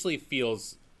 he initially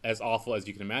feels as awful as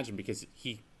you can imagine because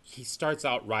he starts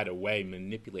out right away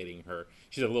manipulating her.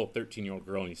 She's a little 13-year-old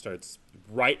girl, and he starts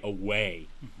right away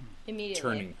immediately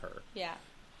turning her. Yeah.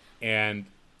 And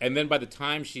then by the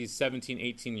time she's 17,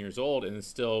 18 years old and is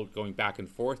still going back and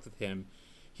forth with him,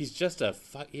 he's just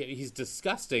he's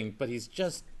disgusting, but he's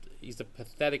a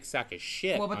pathetic sack of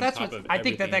shit. Well, but that's what I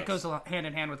think that goes hand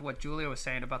in hand with what Julia was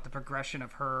saying about the progression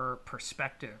of her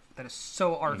perspective that is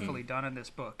so artfully done in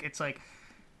this book. It's like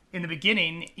in the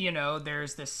beginning,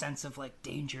 there's this sense of like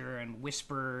danger and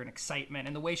whisper and excitement,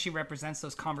 and the way she represents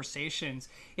those conversations,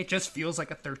 it just feels like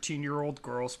a 13-year-old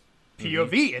girl's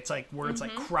POV. It's like words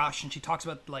like crush, and she talks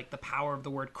about like the power of the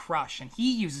word crush, and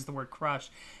he uses the word crush,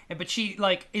 but she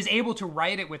like is able to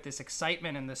write it with this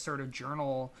excitement and this sort of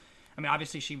journal. I mean,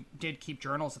 obviously she did keep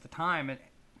journals at the time,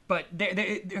 but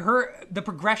the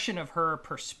progression of her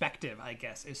perspective, I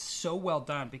guess, is so well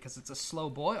done because it's a slow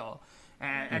boil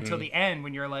until the end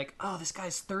when you're like, oh, this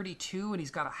guy's 32 and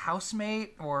he's got a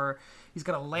housemate or he's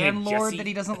got a landlord that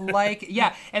he doesn't like.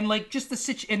 Yeah, and like just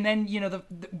and then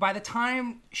by the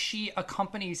time she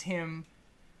accompanies him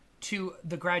to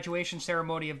the graduation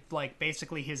ceremony of like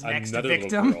basically his next Another little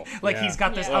victim. girl. Like Yeah. he's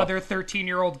got this Yeah. other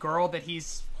 13-year-old girl that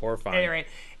he's Horrifying. right.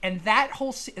 And that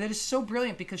whole that is so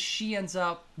brilliant because she ends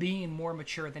up being more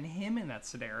mature than him in that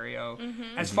scenario.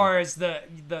 As far as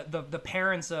the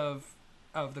parents of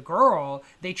the girl,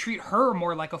 they treat her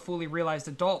more like a fully realized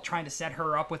adult, trying to set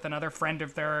her up with another friend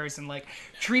of theirs, and like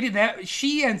treated that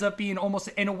she ends up being almost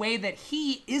in a way that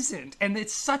he isn't, and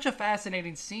it's such a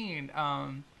fascinating scene.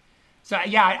 So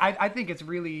yeah, I think it's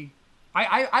really,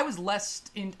 I was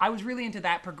really into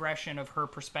that progression of her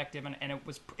perspective, and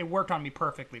it worked on me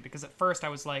perfectly because at first I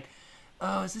was like,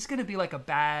 oh, is this going to be like a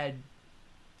bad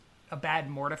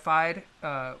Mortified?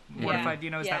 Mortified,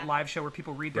 is that live show where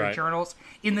people read their Right. journals,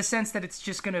 in the sense that it's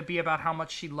just going to be about how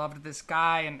much she loved this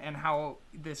guy and how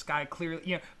this guy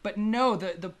clearly, but no,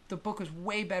 the book is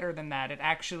way better than that. It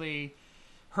actually,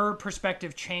 her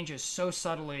perspective changes so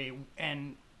subtly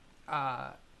and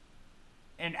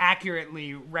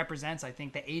accurately represents, I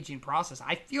think, the aging process.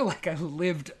 I feel like I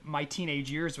lived my teenage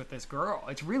years with this girl.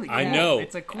 It's really cool. I know.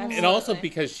 It's a cool. And also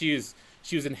because she was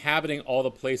inhabiting all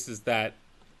the places that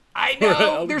I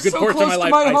know. a They're good so portion close of my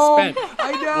to life my I home. spent.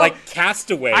 I know. Like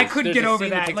Castaways. I couldn't There's get a over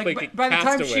scene that. takes Like place in by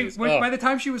Castaways. the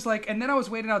time she was like, and then I was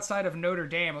waiting outside of Notre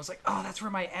Dame. I was like, oh, that's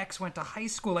where my ex went to high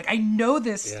school. Like I know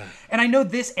this, Yeah. and I know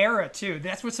this era too.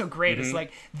 That's what's so great. It's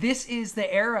like this is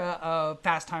the era of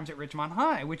Fast Times at Ridgemont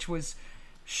High, which was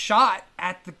shot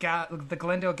at the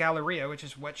Glendale Galleria, which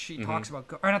is what she talks about,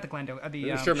 or not the Glendale,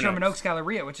 the Sherman Oaks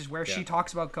Galleria, which is where she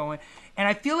talks about going. And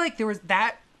I feel like there was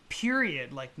that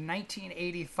period, like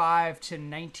 1985 to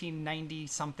 1990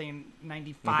 something,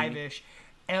 95ish,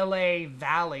 LA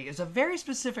Valley is a very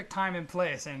specific time and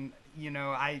place, and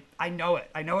I know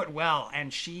it well,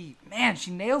 and she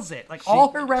nails it. Like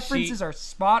all her references are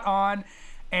spot on.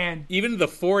 And even the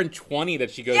 4 and 20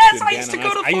 that she goes yes, to. I used to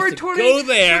go to 4 and 20. I used to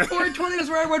go there. 4 and 20 is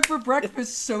where I went for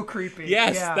breakfast. So creepy.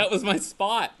 Yes, yeah. that was my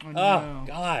spot. know. Oh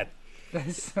God. That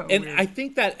is so And weird. I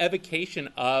think that evocation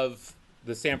of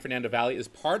the San Fernando Valley is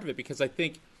part of it, because I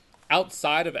think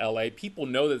outside of LA, people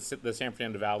know that the San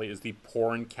Fernando Valley is the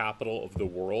porn capital of the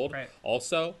world. Right.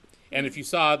 Also, and if you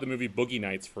saw the movie Boogie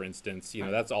Nights, for instance,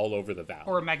 that's all over the valley.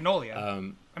 Or Magnolia.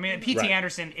 I mean, P.T. right.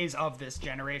 Anderson is of this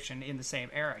generation in the same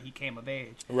era. He came of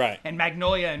age. Right. And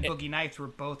Magnolia and Boogie Nights were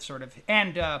both sort of,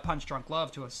 and Punch Drunk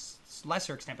Love to a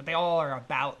lesser extent, but they all are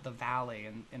about the valley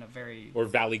in a very... Or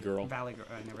Valley Girl. Valley Girl.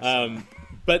 I never saw that.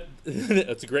 But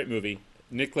it's a great movie.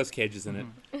 Nicolas Cage is in it.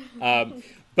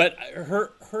 But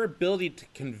her ability to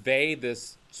convey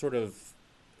this sort of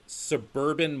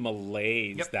suburban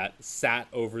malaise that sat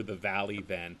over the valley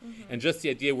then, and just the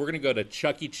idea we're going to go to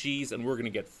Chuck E. Cheese and we're going to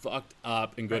get fucked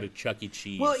up and go to Chuck E.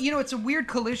 Cheese. Well, it's a weird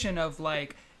collision of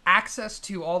like access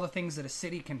to all the things that a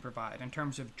city can provide in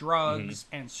terms of drugs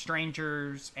and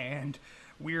strangers and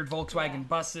weird Volkswagen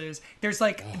buses. There's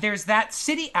that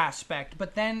city aspect,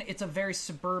 but then it's a very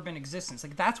suburban existence.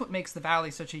 Like that's what makes the valley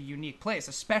such a unique place,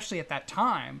 especially at that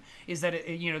time, is that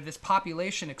this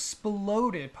population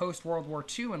exploded post World War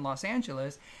II in Los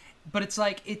Angeles, but it's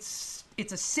like it's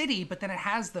a city, but then it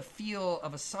has the feel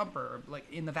of a suburb,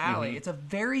 like in the valley. It's a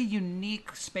very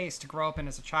unique space to grow up in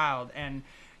as a child, and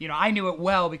I knew it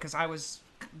well because I was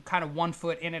kind of 1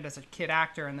 foot in it as a kid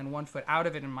actor and then 1 foot out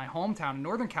of it in my hometown in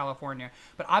Northern California.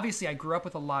 But obviously I grew up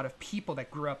with a lot of people that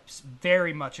grew up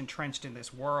very much entrenched in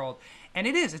this world. And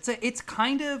it's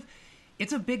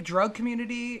a big drug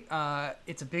community.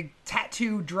 It's a big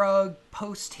tattoo drug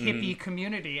post hippie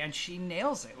community, and she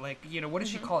nails it. Like, what does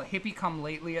she call it? Hippie come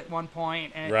lately at one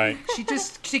point. And right.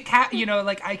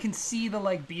 like I can see the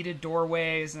like beaded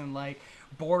doorways and like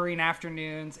boring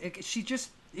afternoons.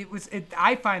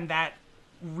 I find that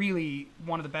really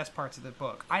one of the best parts of the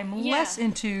book. I'm less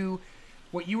into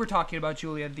what you were talking about,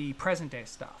 Julia, the present day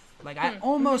stuff. Like I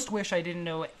almost wish I didn't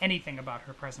know anything about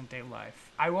her present day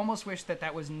life. I almost wish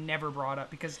that was never brought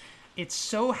up because it's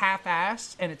so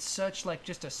half-assed and it's such like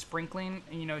just a sprinkling.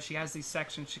 She has these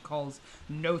sections she calls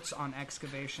notes on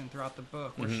excavation throughout the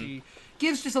book where she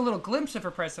gives just a little glimpse of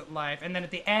her present life, and then at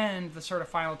the end the sort of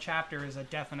final chapter is a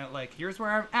definite like, here's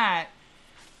where I'm at.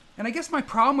 And I guess my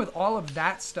problem with all of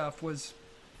that stuff was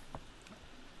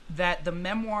that the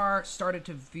memoir started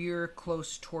to veer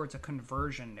close towards a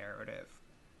conversion narrative.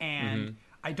 And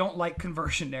I don't like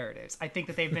conversion narratives. I think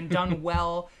that they've been done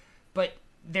well, but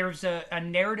there's a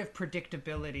narrative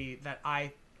predictability that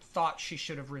I thought she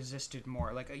should have resisted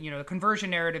more. Like, a conversion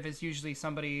narrative is usually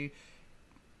somebody,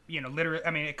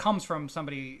 literally, it comes from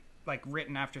somebody like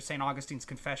written after St. Augustine's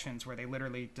Confessions where they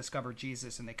literally discover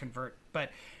Jesus and they convert.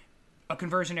 But a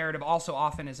conversion narrative also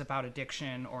often is about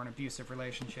addiction or an abusive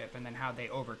relationship and then how they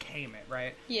overcame it,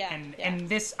 right? Yeah. And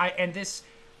this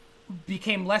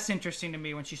became less interesting to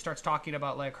me when she starts talking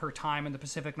about like her time in the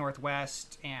Pacific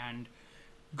Northwest and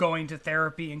going to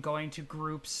therapy and going to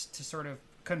groups to sort of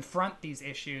confront these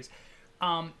issues.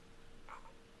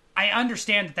 I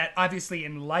understand that obviously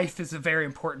in life is a very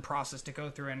important process to go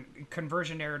through, and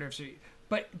conversion narratives,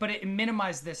 but it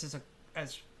minimized this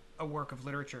as a work of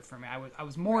literature for me. I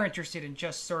was more interested in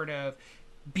just sort of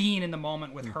being in the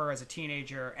moment with her as a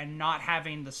teenager and not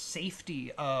having the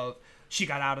safety of she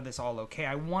got out of this all okay.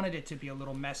 I wanted it to be a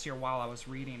little messier while I was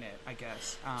reading it, I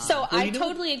guess. I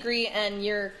totally agree, and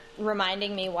you're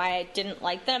reminding me why I didn't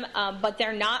like them, but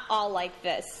they're not all like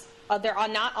this. They're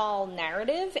not all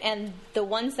narrative, and the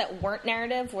ones that weren't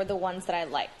narrative were the ones that I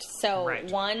liked. So right.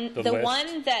 the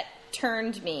one that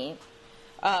turned me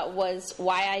was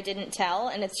Why I Didn't Tell,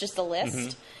 and it's just a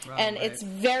list. Mm-hmm. And right. It's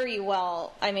very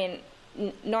well, I mean,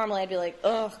 normally I'd be like,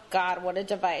 oh, God, what a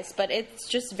device. But it's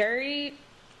just very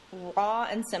raw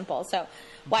and simple. So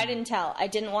Why I Didn't Tell, I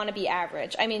didn't want to be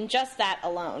average. I mean, just that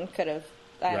alone could have,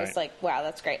 I was like, wow,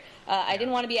 that's great. I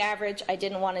didn't want to be average. I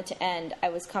didn't want it to end. I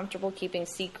was comfortable keeping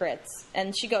secrets.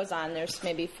 And she goes on. There's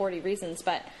maybe 40 reasons.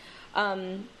 But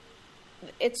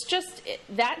it's just,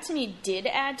 that to me did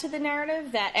add to the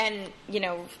narrative. That, and, you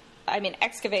know, I mean,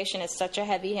 Excavation is such a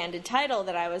heavy-handed title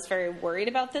that I was very worried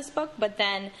about this book. But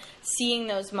then seeing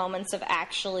those moments of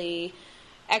actually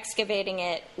excavating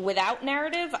it without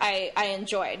narrative, I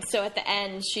enjoyed. So at the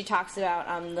end, she talks about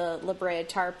the La Brea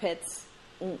tar pits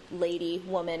lady,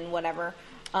 woman, whatever,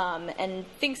 and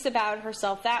thinks about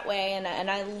herself that way, and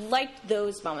I liked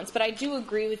those moments. But I do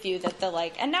agree with you that the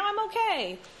like, and now I'm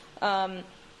okay.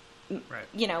 Right.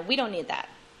 You know, we don't need that.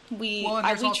 We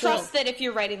also trust that if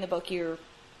you're writing the book, you're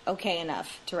okay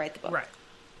enough to write the book. Right.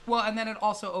 Well, and then it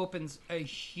also opens a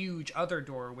huge other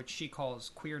door, which she calls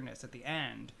queerness at the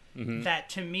end. Mm-hmm. That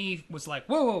to me was like,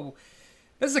 whoa,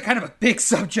 this is a kind of a big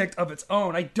subject of its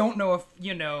own. I don't know if,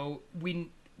 you know,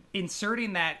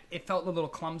 inserting that, it felt a little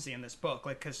clumsy in this book,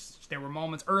 like, because there were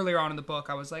moments earlier on in the book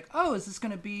I was like, oh, is this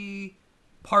going to be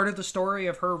part of the story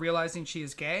of her realizing she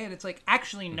is gay? And it's like,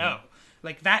 actually, no.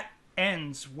 Like, that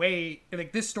ends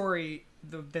like, this story,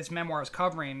 this memoir is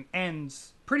covering,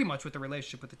 ends pretty much with the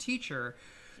relationship with the teacher.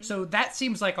 So that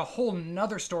seems like a whole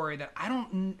nother story that I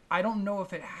don't know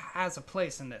if it has a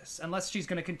place in this, unless she's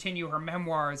going to continue her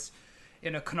memoirs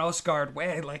in a Knausgaard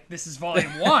way, like this is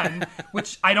volume 1,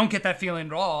 which I don't get that feeling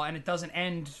at all, and it doesn't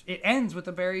end. It ends with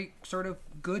a very sort of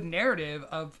good narrative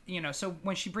of, you know, so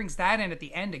when she brings that in at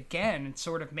the end again, it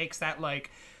sort of makes that like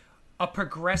a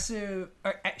progressive,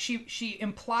 she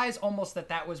implies almost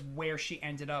that was where she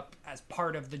ended up as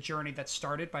part of the journey that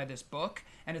started by this book,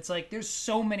 and it's like there's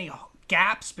so many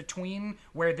gaps between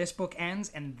where this book ends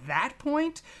and that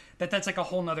point that's like a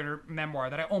whole nother memoir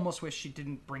that I almost wish she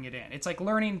didn't bring it in. It's like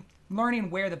learning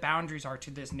where the boundaries are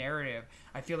to this narrative.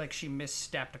 I feel like she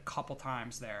misstepped a couple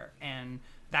times there, and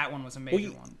that one was a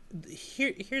major one.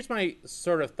 Here's my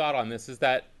sort of thought on this: is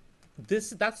that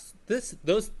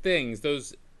those things,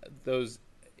 those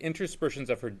interspersions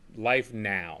of her life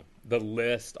now, the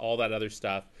list, all that other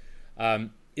stuff,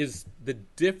 is the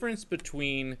difference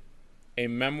between a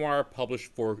memoir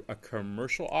published for a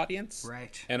commercial audience,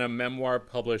 right, and a memoir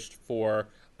published for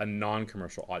a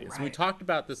non-commercial audience. Right. And we talked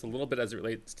about this a little bit as it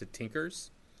relates to Tinkers.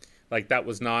 Like, that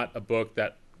was not a book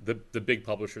that the big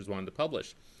publishers wanted to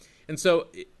publish. And so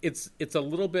it's a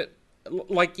little bit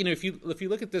like, you know, if you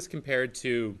look at this compared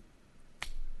to,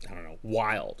 I don't know,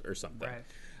 Wild or something.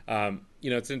 Right.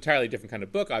 You know, it's an entirely different kind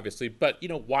of book, obviously, but, you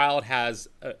know, Wild has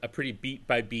a pretty beat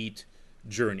by beat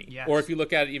journey. Yes. Or if you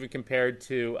look at it even compared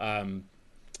to,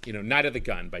 you know, Night of the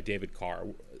Gun by David Carr,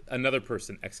 another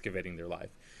person excavating their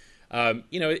life.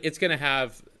 You know, it's going to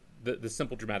have the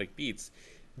simple dramatic beats.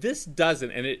 This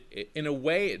doesn't, and it in a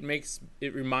way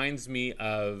it reminds me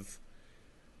of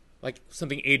like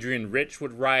something Adrienne Rich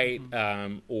would write,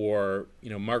 or, you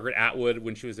know, Margaret Atwood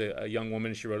when she was a young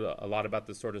woman. She wrote a lot about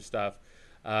this sort of stuff,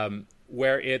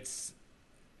 where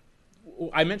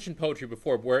I mentioned poetry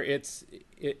before, where it's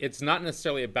not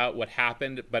necessarily about what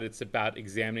happened, but it's about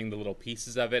examining the little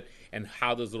pieces of it and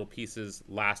how those little pieces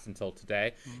last until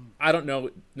today. I don't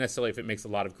know necessarily if it makes a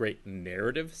lot of great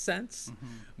narrative sense,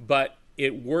 but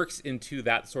it works into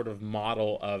that sort of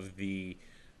model of the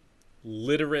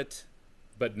literate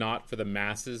but not for the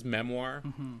masses memoir.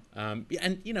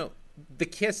 And, you know, The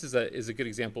Kiss is a good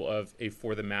example of a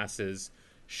for the masses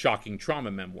shocking trauma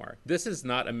memoir. This is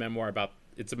not a memoir about,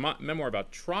 it's a memoir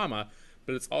about trauma,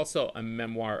 but it's also a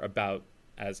memoir about,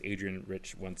 as Adrienne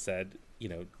Rich once said, you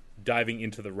know, diving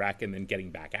into the wreck and then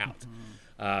getting back out.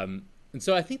 And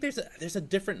so I think there's a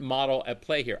different model at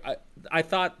play here. I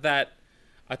thought that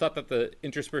the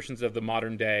interspersions of the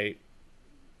modern day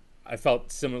I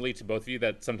felt similarly to both of you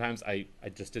that sometimes I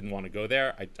just didn't want to go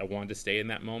there. I wanted to stay in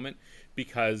that moment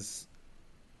because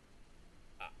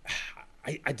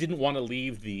I didn't want to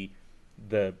leave the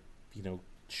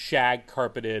shag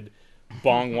carpeted,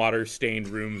 bong water stained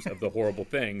rooms of the horrible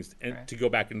things and to go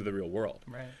back into the real world.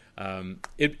 Right.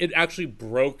 It actually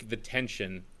broke the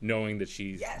tension knowing that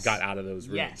she got out of those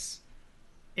rooms. Yes.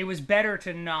 It was better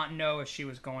to not know if she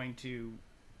was going to,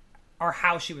 or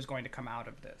how she was going to come out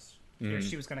of this. If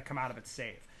she was going to come out of it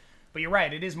safe. But you're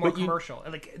right, it is more commercial.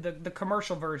 Like the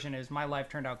commercial version is my life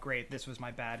turned out great. This was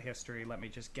my bad history. Let me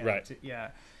just get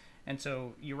it. And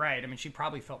so you're right. I mean, she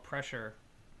probably felt pressure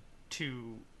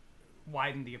to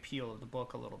widen the appeal of the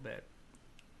book a little bit.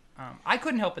 I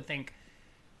couldn't help but think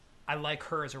I like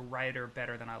her as a writer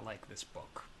better than I like this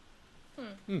book.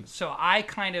 So I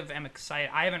kind of am excited.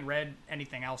 I haven't read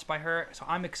anything else by her, so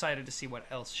I'm excited to see what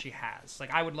else she has.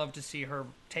 Like, I would love to see her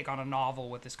take on a novel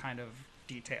with this kind of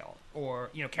detail, or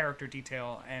character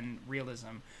detail and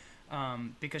realism,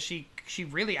 because she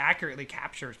really accurately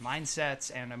captures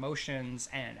mindsets and emotions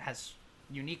and has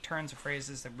unique turns of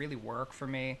phrases that really work for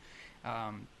me.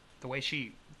 The way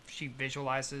she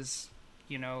visualizes,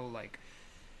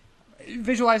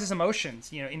 visualizes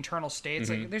emotions, internal states.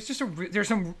 Like, there's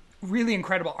some really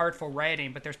incredible artful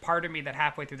writing, but there's part of me that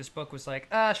halfway through this book was like,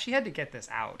 she had to get this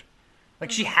out.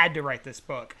 Like, she had to write this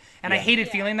book. And I hated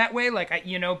feeling that way. Like,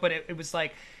 but it was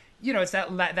like, it's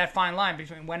that fine line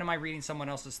between when am I reading someone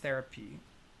else's therapy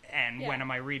and when am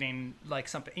I reading like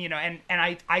something, and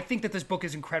I think that this book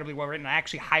is incredibly well written. I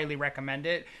actually highly recommend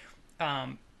it.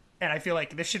 And I feel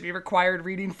like this should be required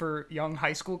reading for young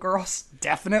high school girls.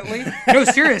 Definitely. No,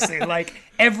 seriously. Like,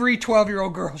 every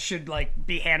 12-year-old girl should, like,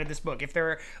 be handed this book. If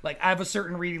they're, like, of a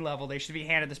certain reading level, they should be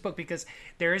handed this book, because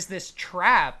there is this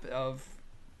trap of,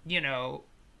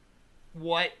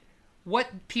 what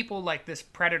people like this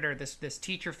predator, this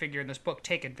teacher figure in this book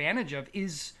take advantage of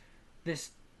is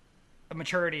this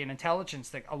maturity and intelligence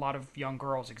that a lot of young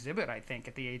girls exhibit, I think,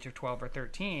 at the age of 12 or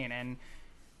 13. And,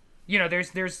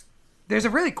 there's a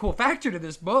really cool factor to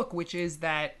this book, which is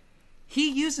that he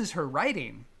uses her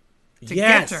writing to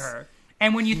get to her.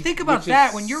 And when you think about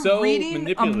that, when you're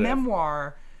reading a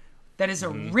memoir that is a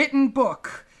written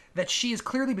book, that she has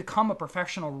clearly become a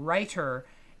professional writer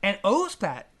and owes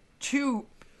that to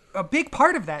a big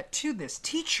part of that to this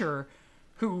teacher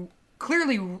who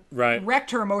clearly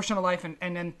wrecked her emotional life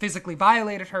and then physically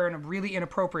violated her in really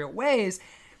inappropriate ways.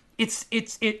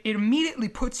 It immediately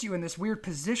puts you in this weird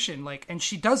position, like, and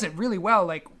she does it really well.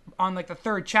 Like, on like the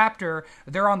third chapter,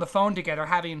 they're on the phone together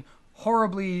having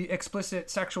horribly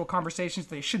explicit sexual conversations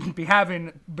they shouldn't be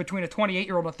having between a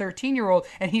 28-year-old and a 13-year-old,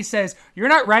 and he says, "You're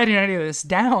not writing any of this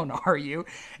down, are you?"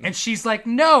 And she's like,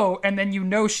 "No," and then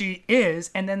she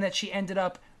is, and then that she ended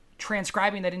up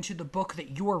transcribing that into the book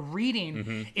that you're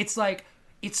reading. It's like,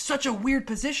 it's such a weird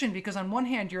position, because on one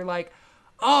hand you're like,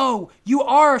 oh, you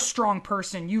are a strong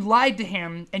person. You lied to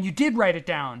him and you did write it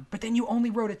down. But then you only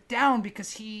wrote it down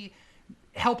because he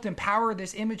helped empower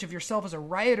this image of yourself as a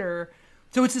writer.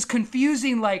 So it's this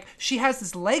confusing, like, she has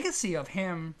this legacy of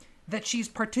him that she's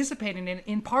participating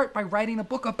in part by writing a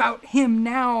book about him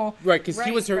now. Right, because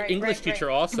he was her English teacher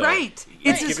also. Right.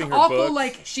 It's this awful,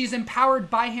 like, she's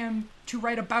empowered by him to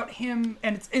write about him.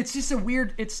 And it's just a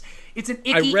weird, it's an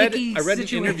icky situation. I read an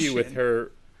interview with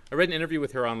her. I read an interview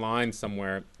with her online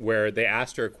somewhere where they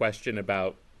asked her a question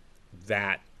about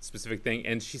that specific thing,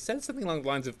 and she said something along the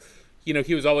lines of,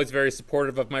 he was always very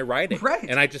supportive of my writing. Right.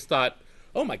 And I just thought,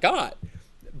 oh my God.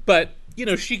 But,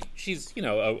 she's,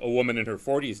 a woman in her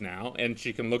 40s now, and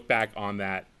she can look back on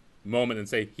that moment and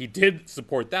say, he did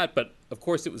support that, but of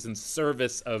course it was in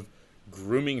service of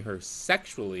grooming her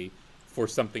sexually for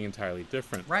something entirely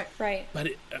different. Right. But,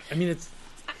 I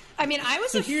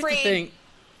was so afraid... Here's the thing.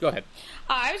 Go ahead.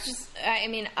 I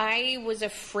was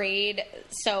afraid,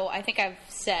 so I think I've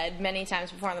said many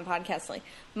times before on the podcast, like,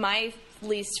 my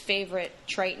least favorite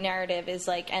trite narrative is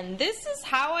like, and this is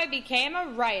how I became a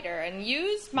writer and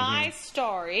used my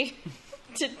story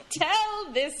to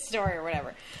tell this story or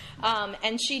whatever.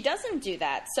 And she doesn't do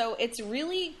that. So it's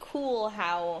really cool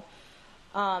how,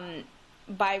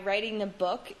 by writing the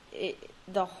book,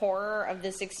 the horror of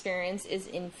this experience is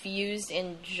infused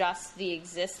in just the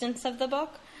existence of the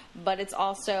book, but it's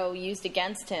also used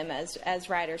against him, as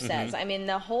Ryder says.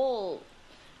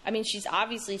 She's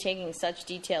obviously taking such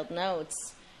detailed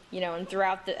notes, and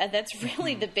throughout that's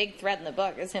really the big thread in the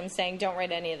book, is him saying, don't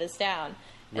write any of this down.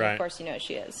 And of course,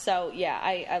 she is. So yeah,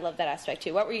 I love that aspect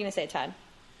too. What were you going to say, Todd?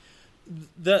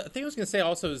 The thing I was going to say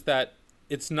also is that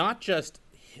it's not just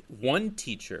one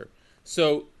teacher.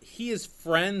 So he is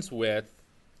friends with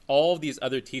all of these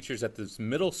other teachers at this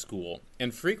middle school,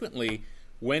 and frequently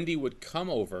Wendy would come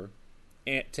over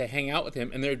to hang out with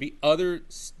him, and there would be other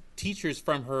teachers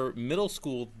from her middle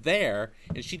school there,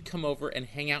 and she'd come over and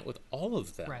hang out with all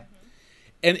of them. Right.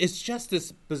 And it's just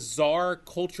this bizarre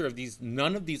culture of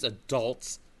none of these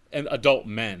adults, and adult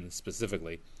men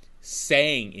specifically,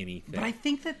 saying anything. But I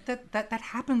think that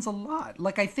happens a lot.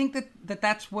 Like, I think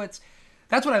that's what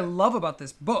I love about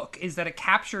this book, is that it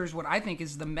captures what I think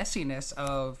is the messiness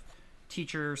of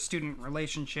teacher-student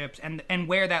relationships and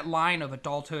where that line of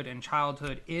adulthood and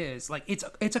childhood is. Like,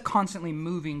 it's a constantly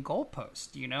moving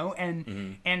goalpost, you know?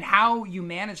 And and how you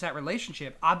manage that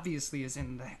relationship obviously is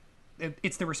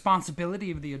it's the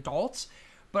responsibility of the adults,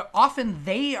 but often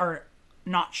they are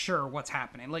not sure what's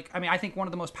happening. Like, I mean, I think one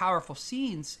of the most powerful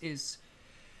scenes is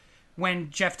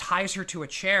when Jeff ties her to a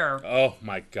chair. Oh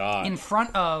my God. In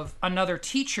front of another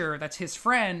teacher that's his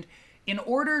friend, in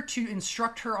order to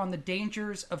instruct her on the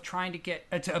dangers of trying to get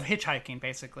of hitchhiking,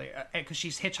 basically, because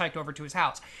she's hitchhiked over to his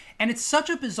house. And it's such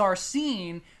a bizarre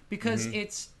scene because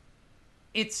it's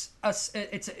a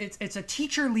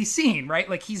teacherly scene, right?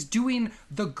 Like, he's doing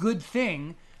the good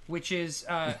thing, which is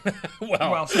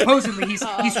well, supposedly he's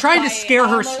trying to scare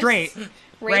her straight,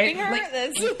 raping right? her.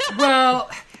 Like, well,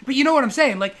 but you know what I'm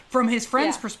saying? Like, from his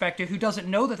friend's perspective, who doesn't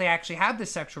know that they actually have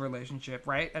this sexual relationship,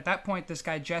 right? At that point, this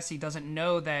guy Jesse doesn't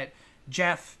know that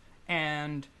Jeff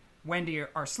and Wendy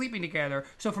are sleeping together.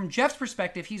 So from Jeff's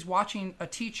perspective, he's watching a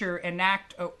teacher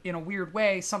enact in a weird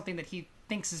way something that he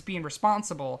thinks is being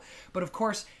responsible. But of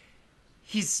course,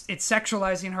 it's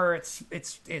sexualizing her.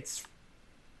 It's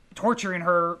torturing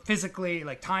her physically,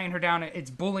 like tying her down. It's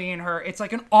bullying her. It's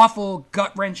like an awful,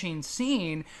 gut-wrenching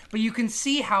scene. But you can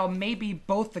see how maybe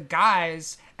both the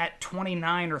guys at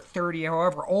 29 or 30,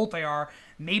 however old they are,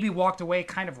 maybe walked away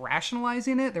kind of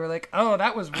rationalizing it. They were like, oh,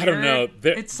 that was weird. I don't know.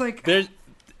 It's like...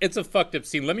 It's a fucked up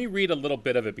scene. Let me read a little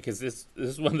bit of it, because this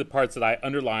is one of the parts that I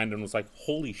underlined and was like,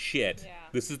 holy shit,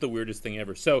 this is the weirdest thing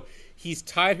ever. So he's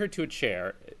tied her to a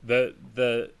chair.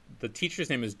 The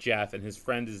teacher's name is Jeff, and his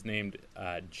friend is named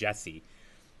Jesse.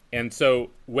 And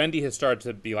so Wendy has started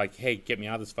to be like, hey, get me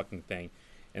out of this fucking thing.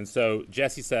 And so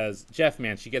Jesse says, Jeff,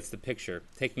 man, she gets the picture,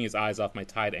 taking his eyes off my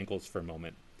tied ankles for a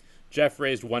moment. Jeff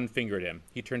raised one finger at him.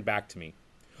 He turned back to me.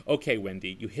 Okay,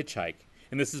 Wendy, you hitchhike,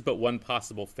 and this is but one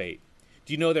possible fate.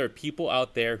 Do you know there are people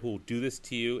out there who will do this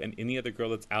to you and any other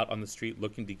girl that's out on the street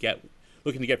looking to get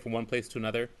from one place to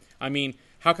another? I mean,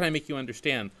 how can I make you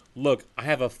understand? Look, I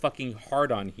have a fucking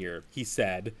hard-on here, he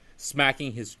said,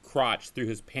 smacking his crotch through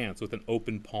his pants with an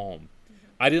open palm.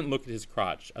 I didn't look at his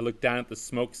crotch. I looked down at the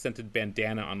smoke-scented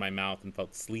bandana on my mouth and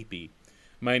felt sleepy.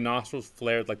 My nostrils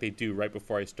flared like they do right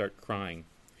before I start crying.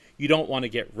 You don't want to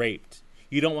get raped.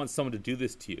 You don't want someone to do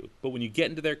this to you. But when you get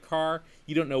into their car,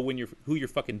 you don't know who you're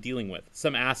fucking dealing with.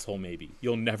 Some asshole, maybe.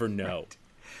 You'll never know.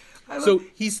 Right. So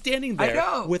he's standing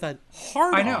there with a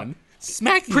hard-on,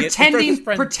 smacking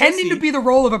pretending to be the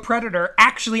role of a predator,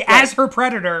 actually as her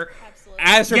predator. Absolutely.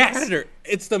 As her predator.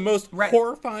 It's the most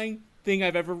horrifying thing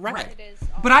I've ever read. It is.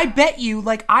 But I bet you,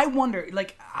 like, I wonder,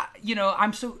 like, you know,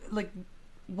 I'm so, like,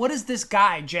 what is this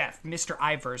guy, Jeff, Mr.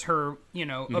 Ivers, her, you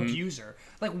know, abuser?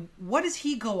 Like, what does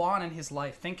he go on in his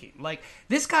life thinking? Like,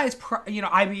 this guy's, you know,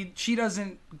 I mean, she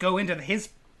doesn't go into his,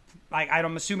 like,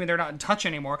 I'm assuming they're not in touch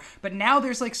anymore. But now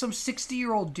there's, like, some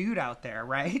 60-year-old dude out there,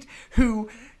 right? Who,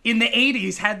 in the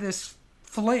 80s, had this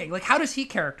fling. Like, how does he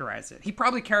characterize it? He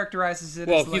probably characterizes it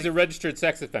as, well, he's a registered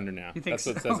sex offender now. That's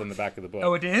what it says on the back of the book.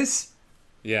 Oh, it is?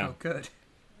 Yeah. Oh, good.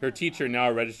 Her teacher, now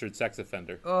a registered sex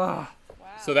offender. Ugh.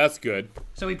 So that's good.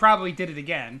 So he probably did it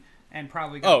again and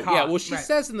probably got caught. Yeah. Well, she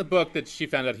says in the book that she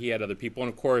found out he had other people.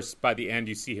 And, of course, by the end,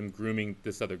 you see him grooming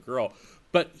this other girl.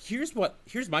 But here's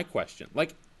my question.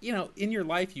 Like, you know, in your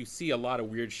life, you see a lot of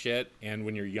weird shit. And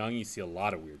when you're young, you see a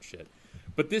lot of weird shit.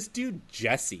 But this dude,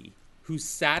 Jesse, who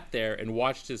sat there and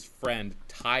watched his friend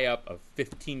tie up a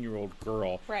 15-year-old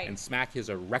girl and smack his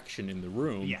erection in the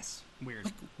room. Yes.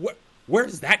 Weird. Like,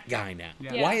 where's that guy now?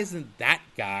 Yeah. Why isn't that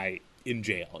guy in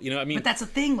jail? You know, I mean, but that's the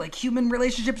thing, like, human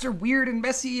relationships are weird and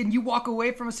messy, and you walk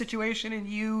away from a situation and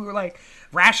you like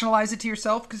rationalize it to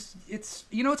yourself because it's,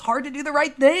 you know, it's hard to do the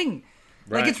right thing.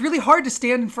 Like, it's really hard to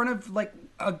stand in front of like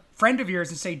a friend of yours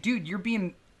and say, dude, you're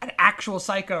being an actual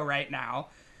psycho right now,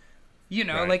 you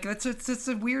know. Like, it's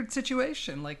a weird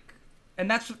situation, like,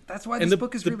 and that's why this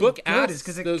book is really good, is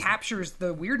because it captures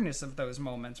the weirdness of those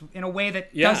moments in a way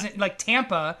that doesn't, like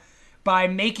Tampa, by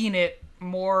making it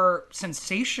more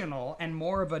sensational and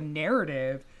more of a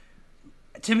narrative,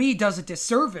 to me, does a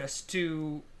disservice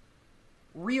to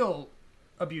real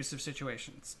abusive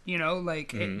situations, you know,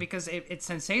 like because it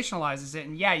sensationalizes it.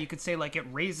 And yeah, you could say like it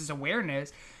raises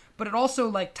awareness, but it also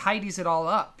like tidies it all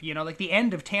up, you know. Like the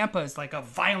end of Tampa is like a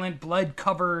violent, blood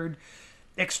covered,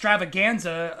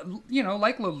 extravaganza, you know,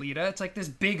 like Lolita. It's like this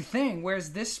big thing,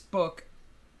 whereas this book,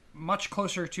 much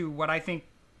closer to what I think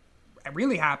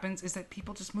really happens, is that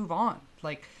people just move on.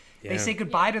 Like, they say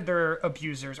goodbye to their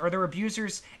abusers, or their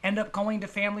abusers end up going to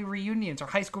family reunions or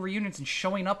high school reunions and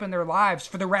showing up in their lives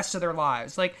for the rest of their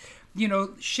lives. Like, you know,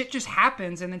 shit just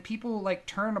happens, and then people like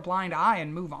turn a blind eye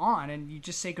and move on, and you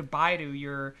just say goodbye to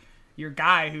your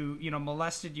guy who, you know,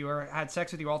 molested you or had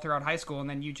sex with you all throughout high school, and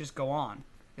then you just go on.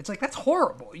 It's like, that's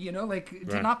horrible, you know, like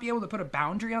to not be able to put a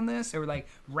boundary on this or like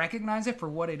recognize it for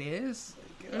what it is.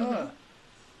 Like,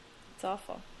 It's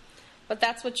awful. But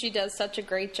that's what she does such a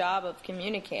great job of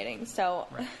communicating. So,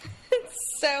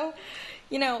 so,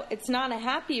 you know, it's not a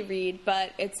happy read,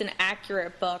 but it's an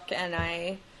accurate book. And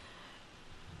I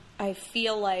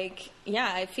feel like,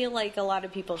 I feel like a lot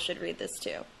of people should read this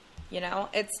too. You know,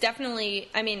 it's definitely,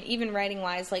 I mean, even writing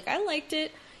wise, like, I liked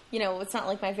it. You know, it's not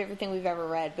like my favorite thing we've ever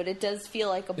read, but it does feel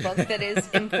like a book that is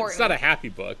important. It's not a happy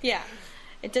book. Yeah.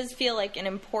 It does feel like an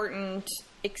important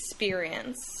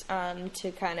experience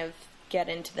to kind of get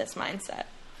into this mindset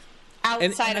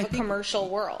outside of a commercial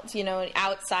world, you know,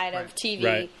 outside of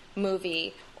TV,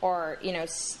 movie, or, you know,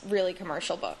 really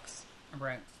commercial books.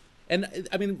 Right. And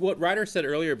I mean, what Ryder said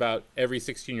earlier about every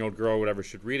 16-year-old girl or whatever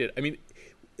should read it. I mean,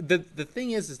 the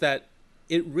thing is that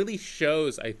it really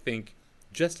shows, I think,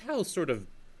 just how sort of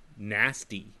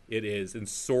nasty it is and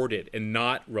sordid and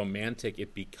not romantic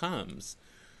it becomes.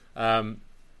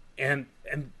 And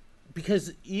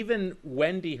because even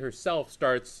Wendy herself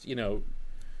starts, you know,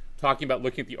 talking about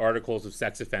looking at the articles of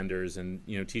sex offenders and,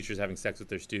 you know, teachers having sex with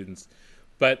their students.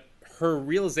 But her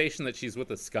realization that she's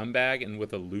with a scumbag and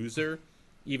with a loser,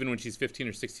 even when she's 15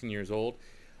 or 16 years old,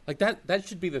 like that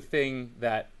should be the thing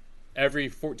that every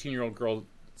 14-year-old girl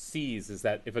sees, is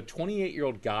that if a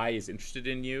 28-year-old guy is interested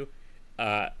in you,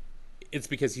 it's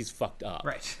because he's fucked up.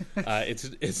 Right.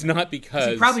 It's not because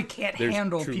he probably can't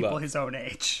handle people love. His own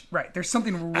age. Right. There's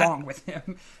something wrong with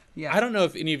him. Yeah. I don't know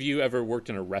if any of you ever worked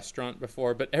in a restaurant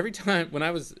before, but every time when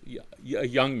I was a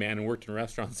young man and worked in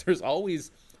restaurants, there's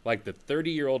always like the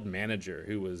 30-year-old manager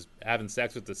who was having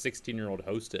sex with the 16-year-old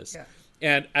hostess. Yeah.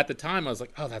 And at the time I was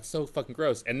like, oh, that's so fucking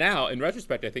gross. And now in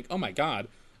retrospect, I think, oh my God,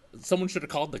 someone should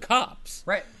have called the cops.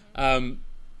 Right.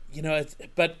 You know,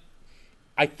 but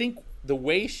I think the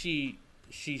way she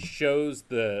shows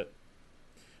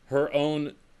her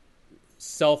own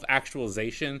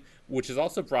self-actualization, which is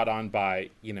also brought on by,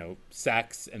 you know,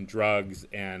 sex and drugs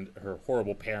and her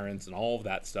horrible parents and all of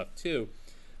that stuff too,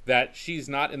 that she's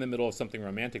not in the middle of something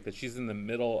romantic, that she's in the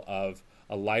middle of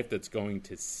a life that's going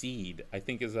to seed, I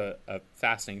think is a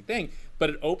fascinating thing. But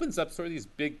it opens up sort of these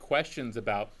big questions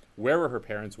about where were her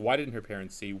parents? Why didn't her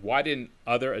parents see? Why didn't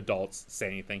other adults say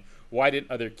anything? Why didn't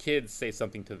other kids say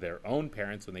something to their own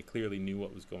parents when they clearly knew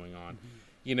what was going on? Mm-hmm.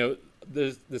 You know,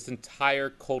 there's this entire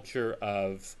culture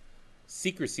of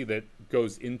secrecy that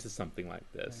goes into something like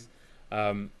this.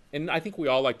 Right. And I think we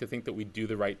all like to think that we do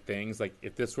the right things. Like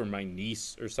if this were my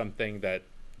niece or something, that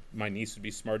my niece would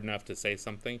be smart enough to say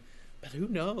something. But who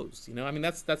knows? You know, I mean,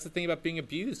 that's the thing about being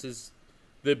abused, is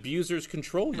the abusers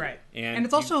control you. Right. And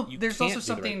it's also, there's also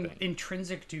something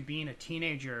intrinsic to being a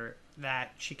teenager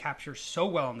that she captures so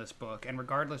well in this book. And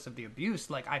regardless of the abuse,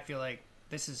 like, I feel like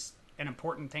this is an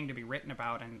important thing to be written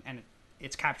about, and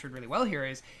it's captured really well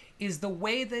here, is the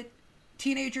way that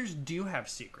teenagers do have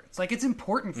secrets. Like, it's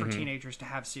important for teenagers to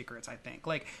have secrets, I think.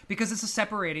 Like, because it's a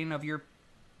separating of you're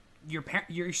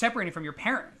separating from your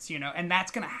parents, you know, and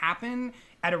that's going to happen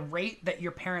at a rate that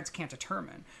your parents can't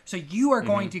determine. So you are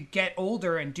going to get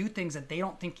older and do things that they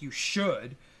don't think you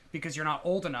should because you're not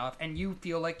old enough, and you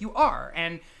feel like you are.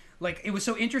 And like, it was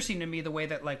so interesting to me the way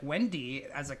that like Wendy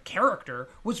as a character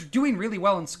was doing really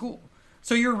well in school.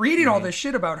 So you're reading all this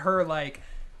shit about her like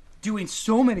doing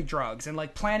so many drugs and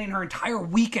like planning her entire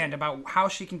weekend about how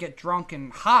she can get drunk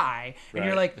and high, and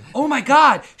you're like, oh my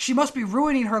God, she must be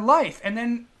ruining her life. And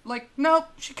then like, no,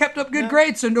 she kept up good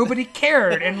grades, so nobody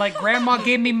cared. And like, grandma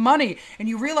gave me money. And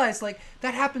you realize like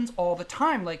that happens all the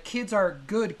time. Like, kids are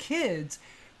good kids,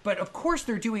 but of course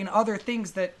they're doing other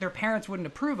things that their parents wouldn't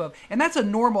approve of. And that's a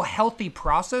normal, healthy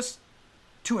process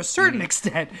to a certain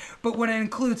extent. But when it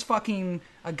includes fucking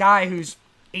a guy who's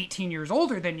 18 years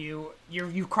older than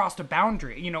you've crossed a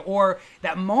boundary, you know. Or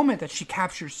that moment that she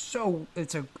captures, so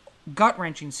it's a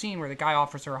gut-wrenching scene where the guy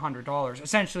offers her $100,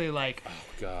 essentially like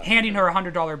handing her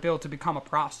 $100 bill to become a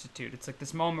prostitute. It's like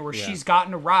this moment where she's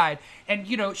gotten a ride, and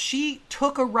you know, she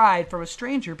took a ride from a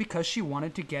stranger because she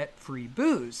wanted to get free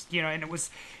booze, you know. And it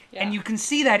was and you can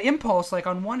see that impulse. Like,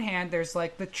 on one hand there's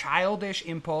like the childish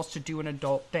impulse to do an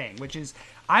adult thing, which is,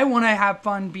 I want to have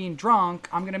fun being drunk,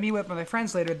 I'm going to meet with my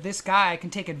friends later, this guy can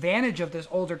take advantage of this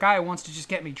older guy who wants to just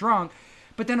get me drunk.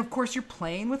 But then, of course, you're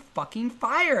playing with fucking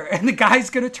fire, and the guy's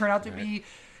going to turn out to be,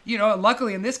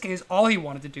 luckily in this case, all he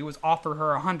wanted to do was offer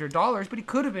her $100, but he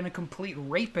could have been a complete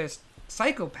rapist,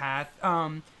 psychopath.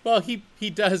 Well, he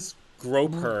does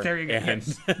grope her. There you go.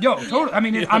 And, Yo, totally. I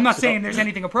mean, I'm not saying there's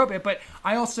anything appropriate, but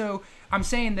I'm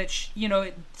saying that,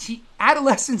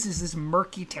 adolescence is this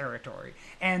murky territory.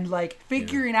 And, like,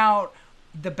 figuring out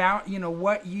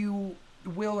what you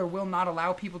will or will not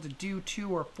allow people to do to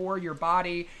or for your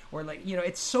body, or, like,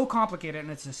 it's so complicated,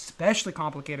 and it's especially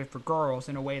complicated for girls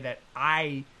in a way that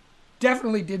I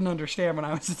definitely didn't understand when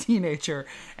I was a teenager.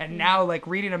 And now, like,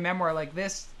 reading a memoir like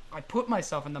this, I put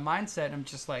myself in the mindset, and I'm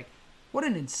just like, what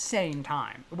an insane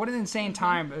time. What an insane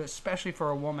time, especially for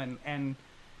a woman. And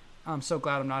I'm so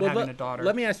glad I'm not having a daughter.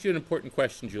 Let me ask you an important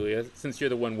question, Julia, since you're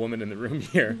the one woman in the room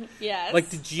here. Yes. Like,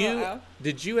 did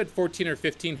you at 14 or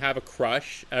 15 have a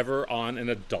crush ever on an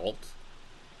adult?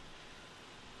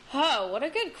 Oh, what a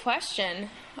good question.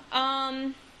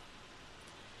 Not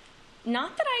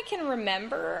that I can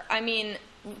remember. I mean,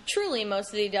 truly,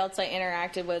 most of the adults I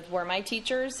interacted with were my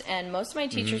teachers, and most of my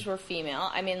teachers were female.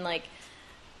 I mean, like,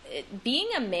 being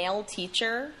a male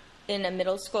teacher in a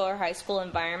middle school or high school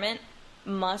environment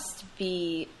must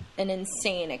be an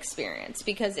insane experience,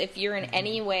 because if you're in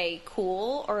any way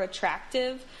cool or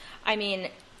attractive, I mean,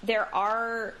 there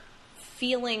are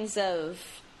feelings of,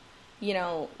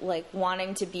 like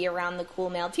wanting to be around the cool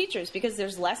male teachers, because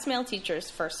there's less male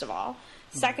teachers, first of all.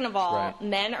 Second of all, right.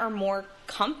 Men are more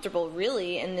comfortable,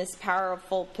 really, in this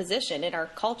powerful position in our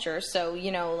culture. So,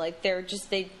 like,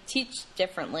 they teach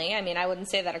differently. I mean, I wouldn't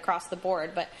say that across the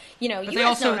board, but, you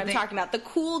guys know what I'm talking about. The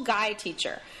cool guy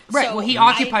teacher. Right. So well, he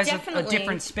occupies a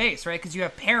different space, right? Because you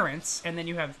have parents, and then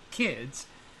you have kids.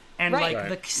 And, right.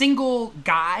 like, the single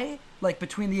guy, like,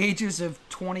 between the ages of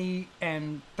 20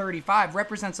 and 35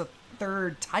 represents a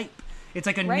third type. It's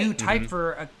like a new type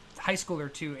for a high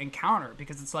schooler to encounter,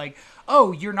 because it's like,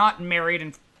 oh, you're not married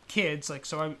and kids, like,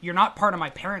 so you're not part of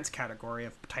my parents' category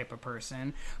of type of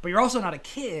person, but you're also not a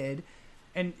kid.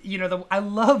 And I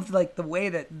love, like, the way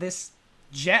that this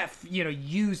Jeff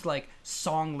used, like,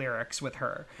 song lyrics with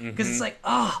her, because it's like,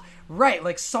 right,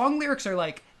 like, song lyrics are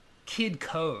like kid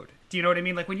code. Do you know what I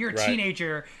mean? Like, when you're a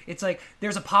teenager, it's like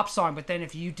there's a pop song, but then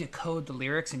if you decode the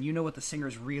lyrics and you know what the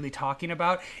singer's really talking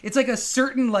about, it's like a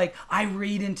certain, like, I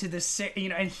read into this,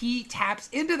 and he taps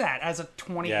into that as a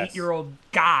 28-year-old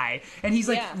guy, and he's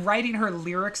like writing her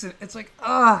lyrics, and it's like,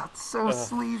 it's so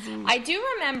sleazy. I do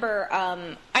remember,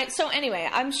 so anyway,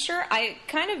 I'm sure I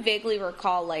kind of vaguely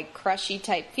recall, like, crushy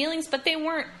type feelings, but they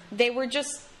were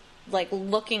just, like,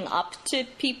 looking up to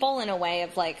people in a way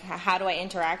of, like, how do I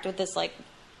interact with this, like,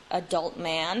 adult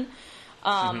man,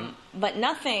 but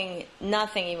nothing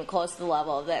even close to the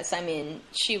level of this. I mean,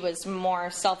 she was more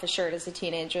self-assured as a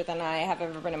teenager than I have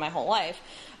ever been in my whole life.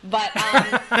 But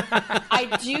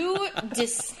I do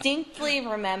distinctly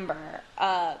remember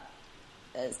a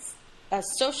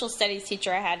social studies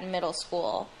teacher I had in middle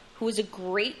school who was a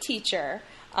great teacher,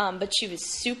 but she was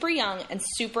super young and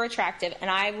super attractive,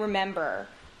 and I remember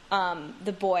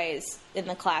the boys in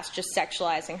the class just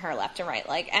sexualizing her left and right.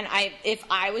 Like, and if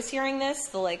I was hearing this,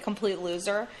 the, like, complete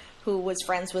loser who was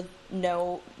friends with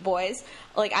no boys,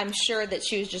 like, I'm sure that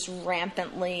she was just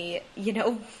rampantly,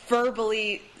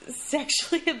 verbally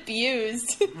sexually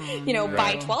abused,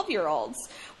 by 12-year-olds,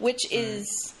 which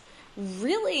is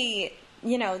really,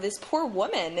 this poor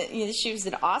woman. She was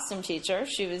an awesome teacher.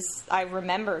 I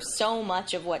remember so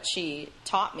much of what she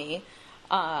taught me.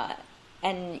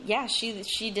 And yeah, she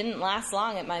didn't last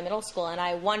long at my middle school, and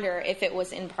I wonder if it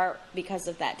was in part because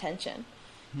of that tension.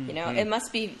 It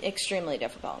must be extremely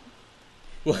difficult.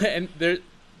 Well, and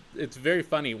it's very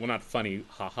funny. Well, not funny,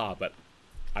 haha, but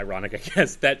ironic, I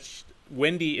guess, that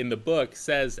Wendy in the book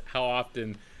says how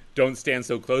often "Don't Stand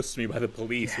So Close to Me" by the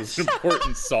Police was an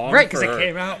important song, right? Because it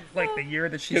came out like the year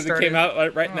that she started. Because it came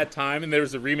out right in that time, and there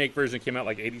was a remake version that came out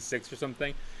like '86 or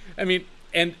something. I mean.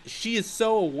 And she is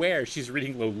so aware. She's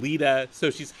reading Lolita,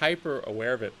 so she's hyper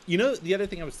aware of it. The other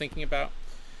thing I was thinking about,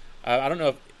 I don't know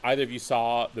if either of you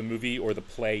saw the movie or the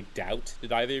play Doubt.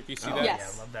 Did either of you see that?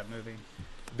 Yes. Yeah, I love that movie.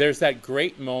 There's that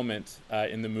great moment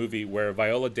in the movie where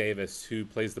Viola Davis, who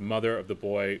plays the mother of the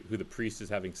boy who the priest is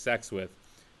having sex with,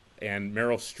 and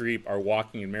Meryl Streep are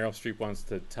walking, and Meryl Streep wants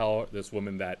to tell this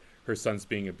woman that her son's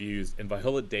being abused. And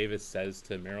Viola Davis says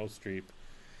to Meryl Streep,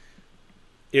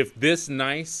 if this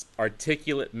nice,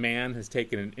 articulate man has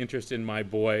taken an interest in my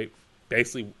boy,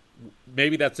 basically,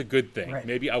 maybe that's a good thing. Right.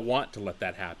 Maybe I want to let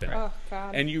that happen. Oh,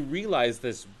 God. And you realize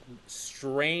this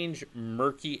strange,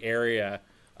 murky area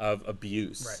of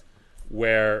abuse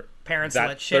where Parents that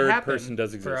let shit third happen person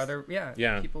does exist. for other,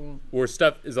 people. Where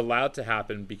stuff is allowed to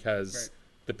happen because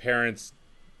the parents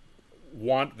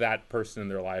want that person in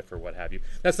their life or what have you.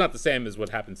 That's not the same as what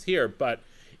happens here, but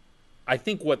I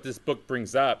think what this book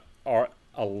brings up are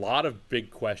a lot of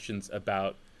big questions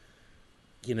about,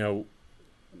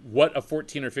 what a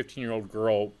 14 or 15-year-old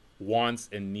girl wants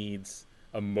and needs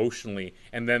emotionally,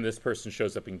 and then this person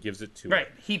shows up and gives it to her. Right.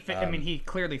 He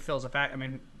clearly fills a vacuum. I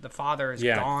mean, the father is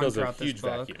gone fills throughout a huge this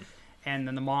book, vacuum. And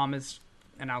then the mom is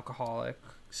an alcoholic.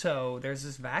 So there's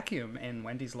this vacuum in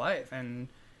Wendy's life, and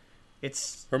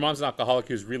it's... Her mom's an alcoholic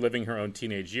who's reliving her own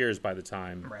teenage years by the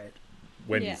time Right.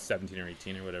 Wendy's 17 or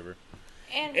 18 or whatever.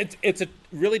 And It's a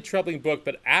really troubling book,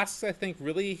 but asks, I think,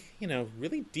 really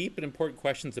deep and important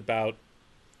questions about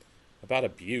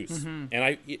abuse. Mm-hmm.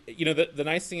 And the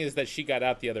nice thing is that she got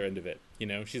out the other end of it.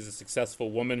 She's a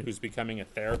successful woman who's becoming a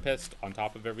therapist on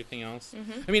top of everything else.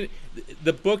 Mm-hmm. I mean,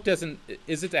 the book isn't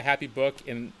a happy book,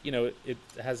 and it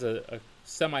has a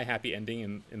semi-happy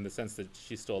ending in the sense that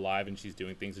she's still alive and she's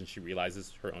doing things and she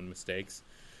realizes her own mistakes,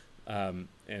 and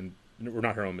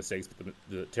not her own mistakes, but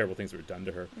the terrible things that were done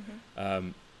to her. Mm-hmm.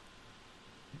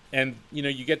 And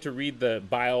you get to read the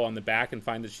bio on the back and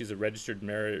find that she's a registered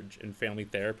marriage and family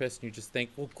therapist, and you just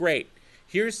think, well, great.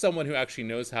 Here's someone who actually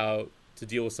knows how to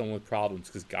deal with someone with problems,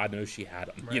 because God knows she had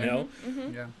them. Right.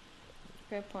 Mm-hmm. Yeah.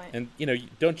 Great point. And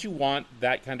don't you want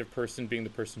that kind of person being the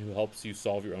person who helps you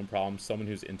solve your own problems? Someone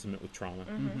who's intimate with trauma.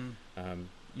 Mm-hmm.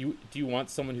 Do you want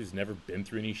someone who's never been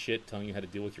through any shit telling you how to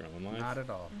deal with your own life? Not at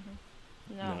all.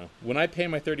 Mm-hmm. No. No. When I pay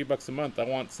my $30 a month, I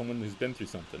want someone who's been through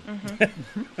something.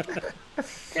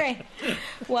 Great.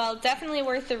 Well, definitely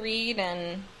worth the read,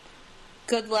 and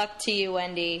good luck to you,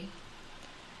 Wendy.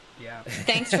 Yeah.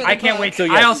 Thanks for the I can't book. wait. So, I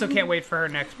yes. also can't wait for her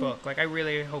next book. Like, I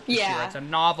really hope that she Yeah. writes a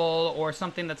novel or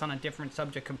something that's on a different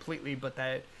subject completely, but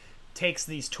that takes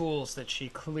these tools that she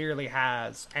clearly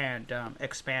has and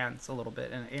expands a little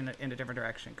bit in a different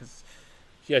direction. Because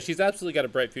Yeah, she's absolutely got a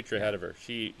bright future ahead of her.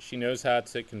 She knows how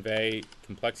to convey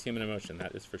complex human emotion,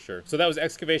 that is for sure. So that was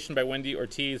Excavation by Wendy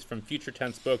Ortiz from Future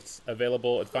Tense Books,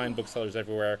 available at fine booksellers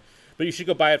everywhere. But you should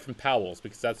go buy it from Powell's,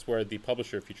 because that's where the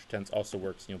publisher of Future Tense also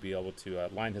works, and you'll be able to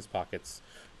line his pockets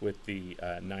with the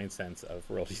 9 cents of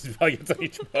royalties and values on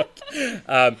each book.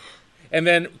 And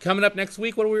then coming up next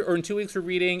week, or in 2 weeks, we're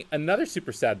reading another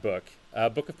super sad book, a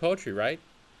book of poetry, right?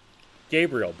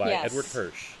 Gabriel by Yes. Edward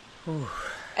Hirsch.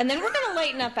 And then we're going to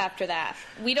lighten up after that.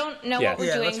 We don't know Yes. what we're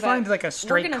yeah, doing. let's but find like a we're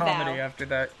straight gonna comedy vow. after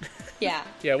that. Yeah.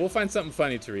 Yeah, we'll find something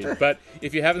funny to read. But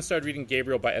if you haven't started reading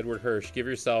Gabriel by Edward Hirsch, give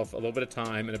yourself a little bit of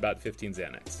time and about 15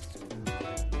 Xanax.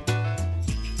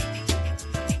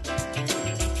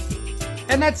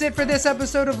 And that's it for this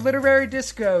episode of Literary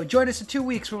Disco. Join us in 2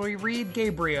 weeks when we read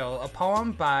Gabriel, a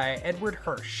poem by Edward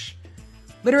Hirsch.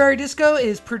 Literary Disco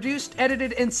is produced,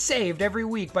 edited, and saved every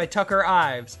week by Tucker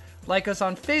Ives. Like us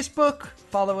on Facebook,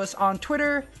 follow us on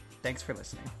Twitter. Thanks for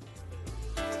listening.